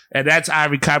stuff. And that's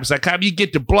ivorycomics.com. You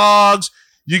get the blogs,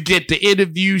 you get the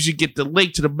interviews, you get the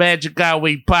link to the Magic Our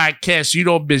Way podcast. You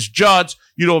don't miss jaunts,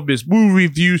 you don't miss movie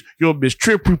reviews, you don't miss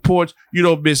trip reports, you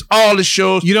don't miss all the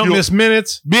shows. You don't miss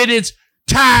minutes,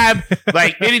 time,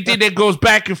 like anything that goes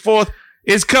back and forth.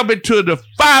 It's coming to the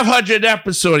 500th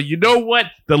episode. You know what?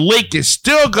 The link is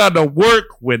still going to work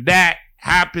when that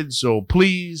happens. So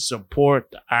please support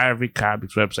the Ivory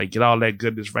Comics website. Get all that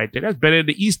goodness right there. That's better than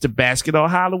the Easter basket on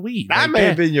Halloween. That may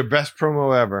have been your best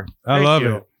promo ever. I love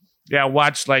it. Yeah, I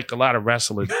watched like a lot of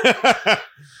wrestling.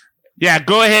 Yeah,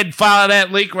 go ahead and follow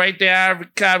that link right there,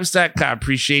 ivorycomics.com.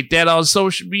 Appreciate that. On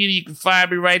social media, you can find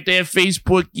me right there.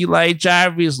 Facebook, Eli H.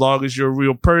 Ivory. As long as you're a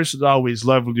real person, always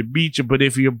lovely to meet you. But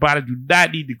if you're about to, do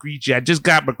not need to greet you. I just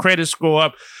got my credit score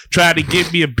up, trying to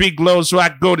get me a big loan so I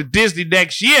can go to Disney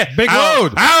next year.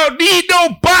 I don't need no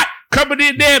bot coming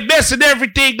in there messing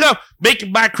everything up,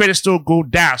 making my credit score go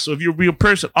down. So if you're a real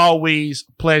person, always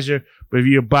a pleasure. But if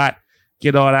you're a bot,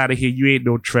 get on out of here. You ain't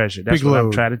no treasure. That's what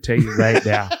I'm trying to tell you right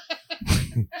now.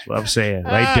 That's what I'm saying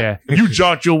right there. You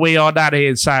jaunt your way on out of here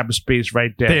in cyberspace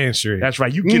right there. Damn straight. That's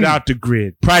right. You get out the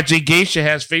grid. Project Geisha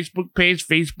has Facebook page,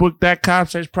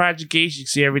 facebook.com/Project Geisha. You can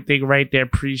see everything right there.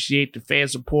 Appreciate the fan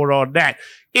support on that.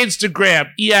 Instagram,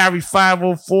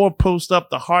 EIRE504. Post up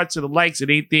the hearts and the likes and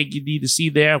anything you need to see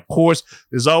there. Of course,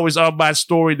 there's always on my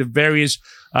story the various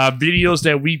videos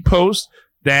that we post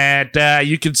that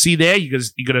you can see there. You're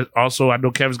gonna also, I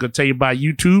know Kevin's going to tell you about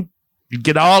YouTube. You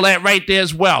get all that right there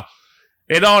as well.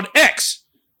 And on X,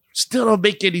 still don't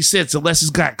make any sense unless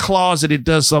it's got claws and it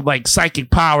does some like psychic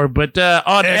power. But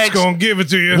on X gonna give it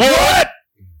to you. What?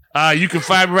 You can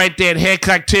find me right there at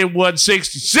Hancock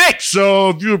 10166. So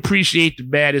if you appreciate the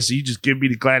madness, you just give me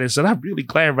the gladness. And I'm really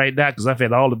glad right now because I've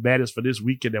had all the madness for this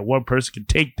weekend that one person can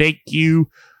take. Thank you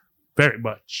very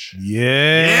much.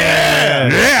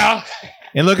 Yeah.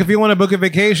 And look, if you want to book a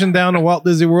vacation down to Walt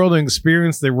Disney World and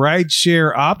experience the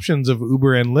rideshare options of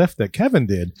Uber and Lyft that Kevin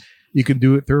did, you can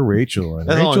do it through Rachel. And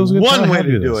There's Rachel's only one way to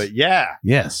to do it. Yeah.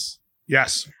 Yes.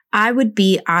 I would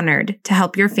be honored to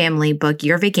help your family book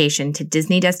your vacation to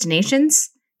Disney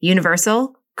destinations,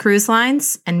 Universal, cruise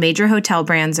lines, and major hotel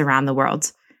brands around the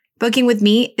world. Booking with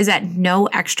me is at no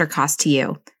extra cost to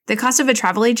you. The cost of a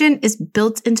travel agent is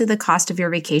built into the cost of your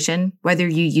vacation, whether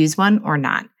you use one or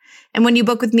not. And when you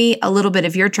book with me, a little bit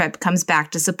of your trip comes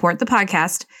back to support the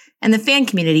podcast and the fan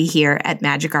community here at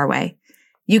Magic Our Way.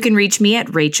 You can reach me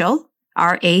at Rachel,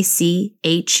 RACHEL,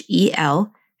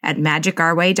 at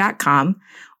magicourway.com,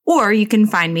 or you can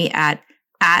find me at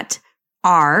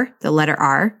R, the letter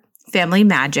R, Family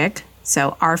Magic,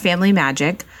 so Our Family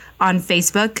Magic, on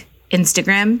Facebook,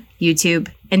 Instagram, YouTube,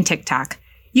 and TikTok.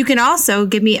 You can also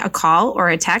give me a call or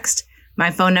a text.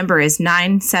 My phone number is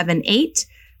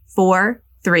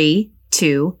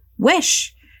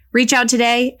 978-432-WISH. Reach out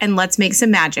today and let's make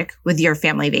some magic with your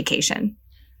family vacation.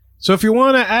 So if you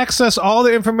want to access all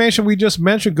the information we just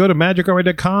mentioned, go to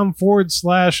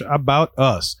magicourway.com/about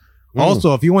us.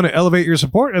 Also, if you want to elevate your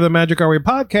support of the Magic Our Way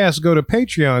podcast, go to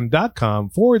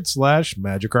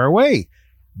patreon.com/Magic Our Way.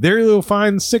 There you'll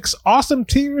find 6 awesome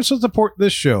tiers to support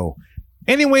this show.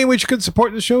 Any way in which you can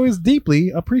support the show is deeply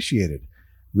appreciated.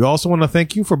 We also want to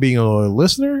thank you for being a loyal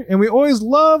listener, and we always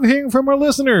love hearing from our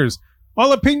listeners.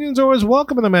 All opinions are always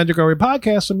welcome in the Magic Our Way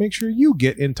podcast, so make sure you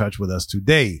get in touch with us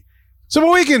today. So,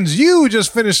 MOWiCans, you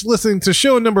just finished listening to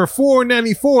show number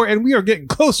 494, and we are getting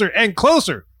closer and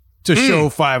closer to show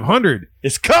 500.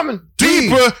 It's coming.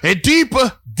 Deeper and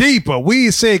deeper. Deeper.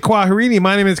 We say Kwaherini.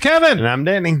 My name is Kevin. And I'm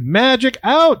Danny. Magic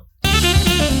out.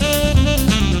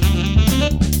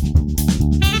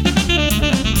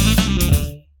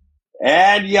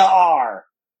 And you are.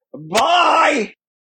 Bye!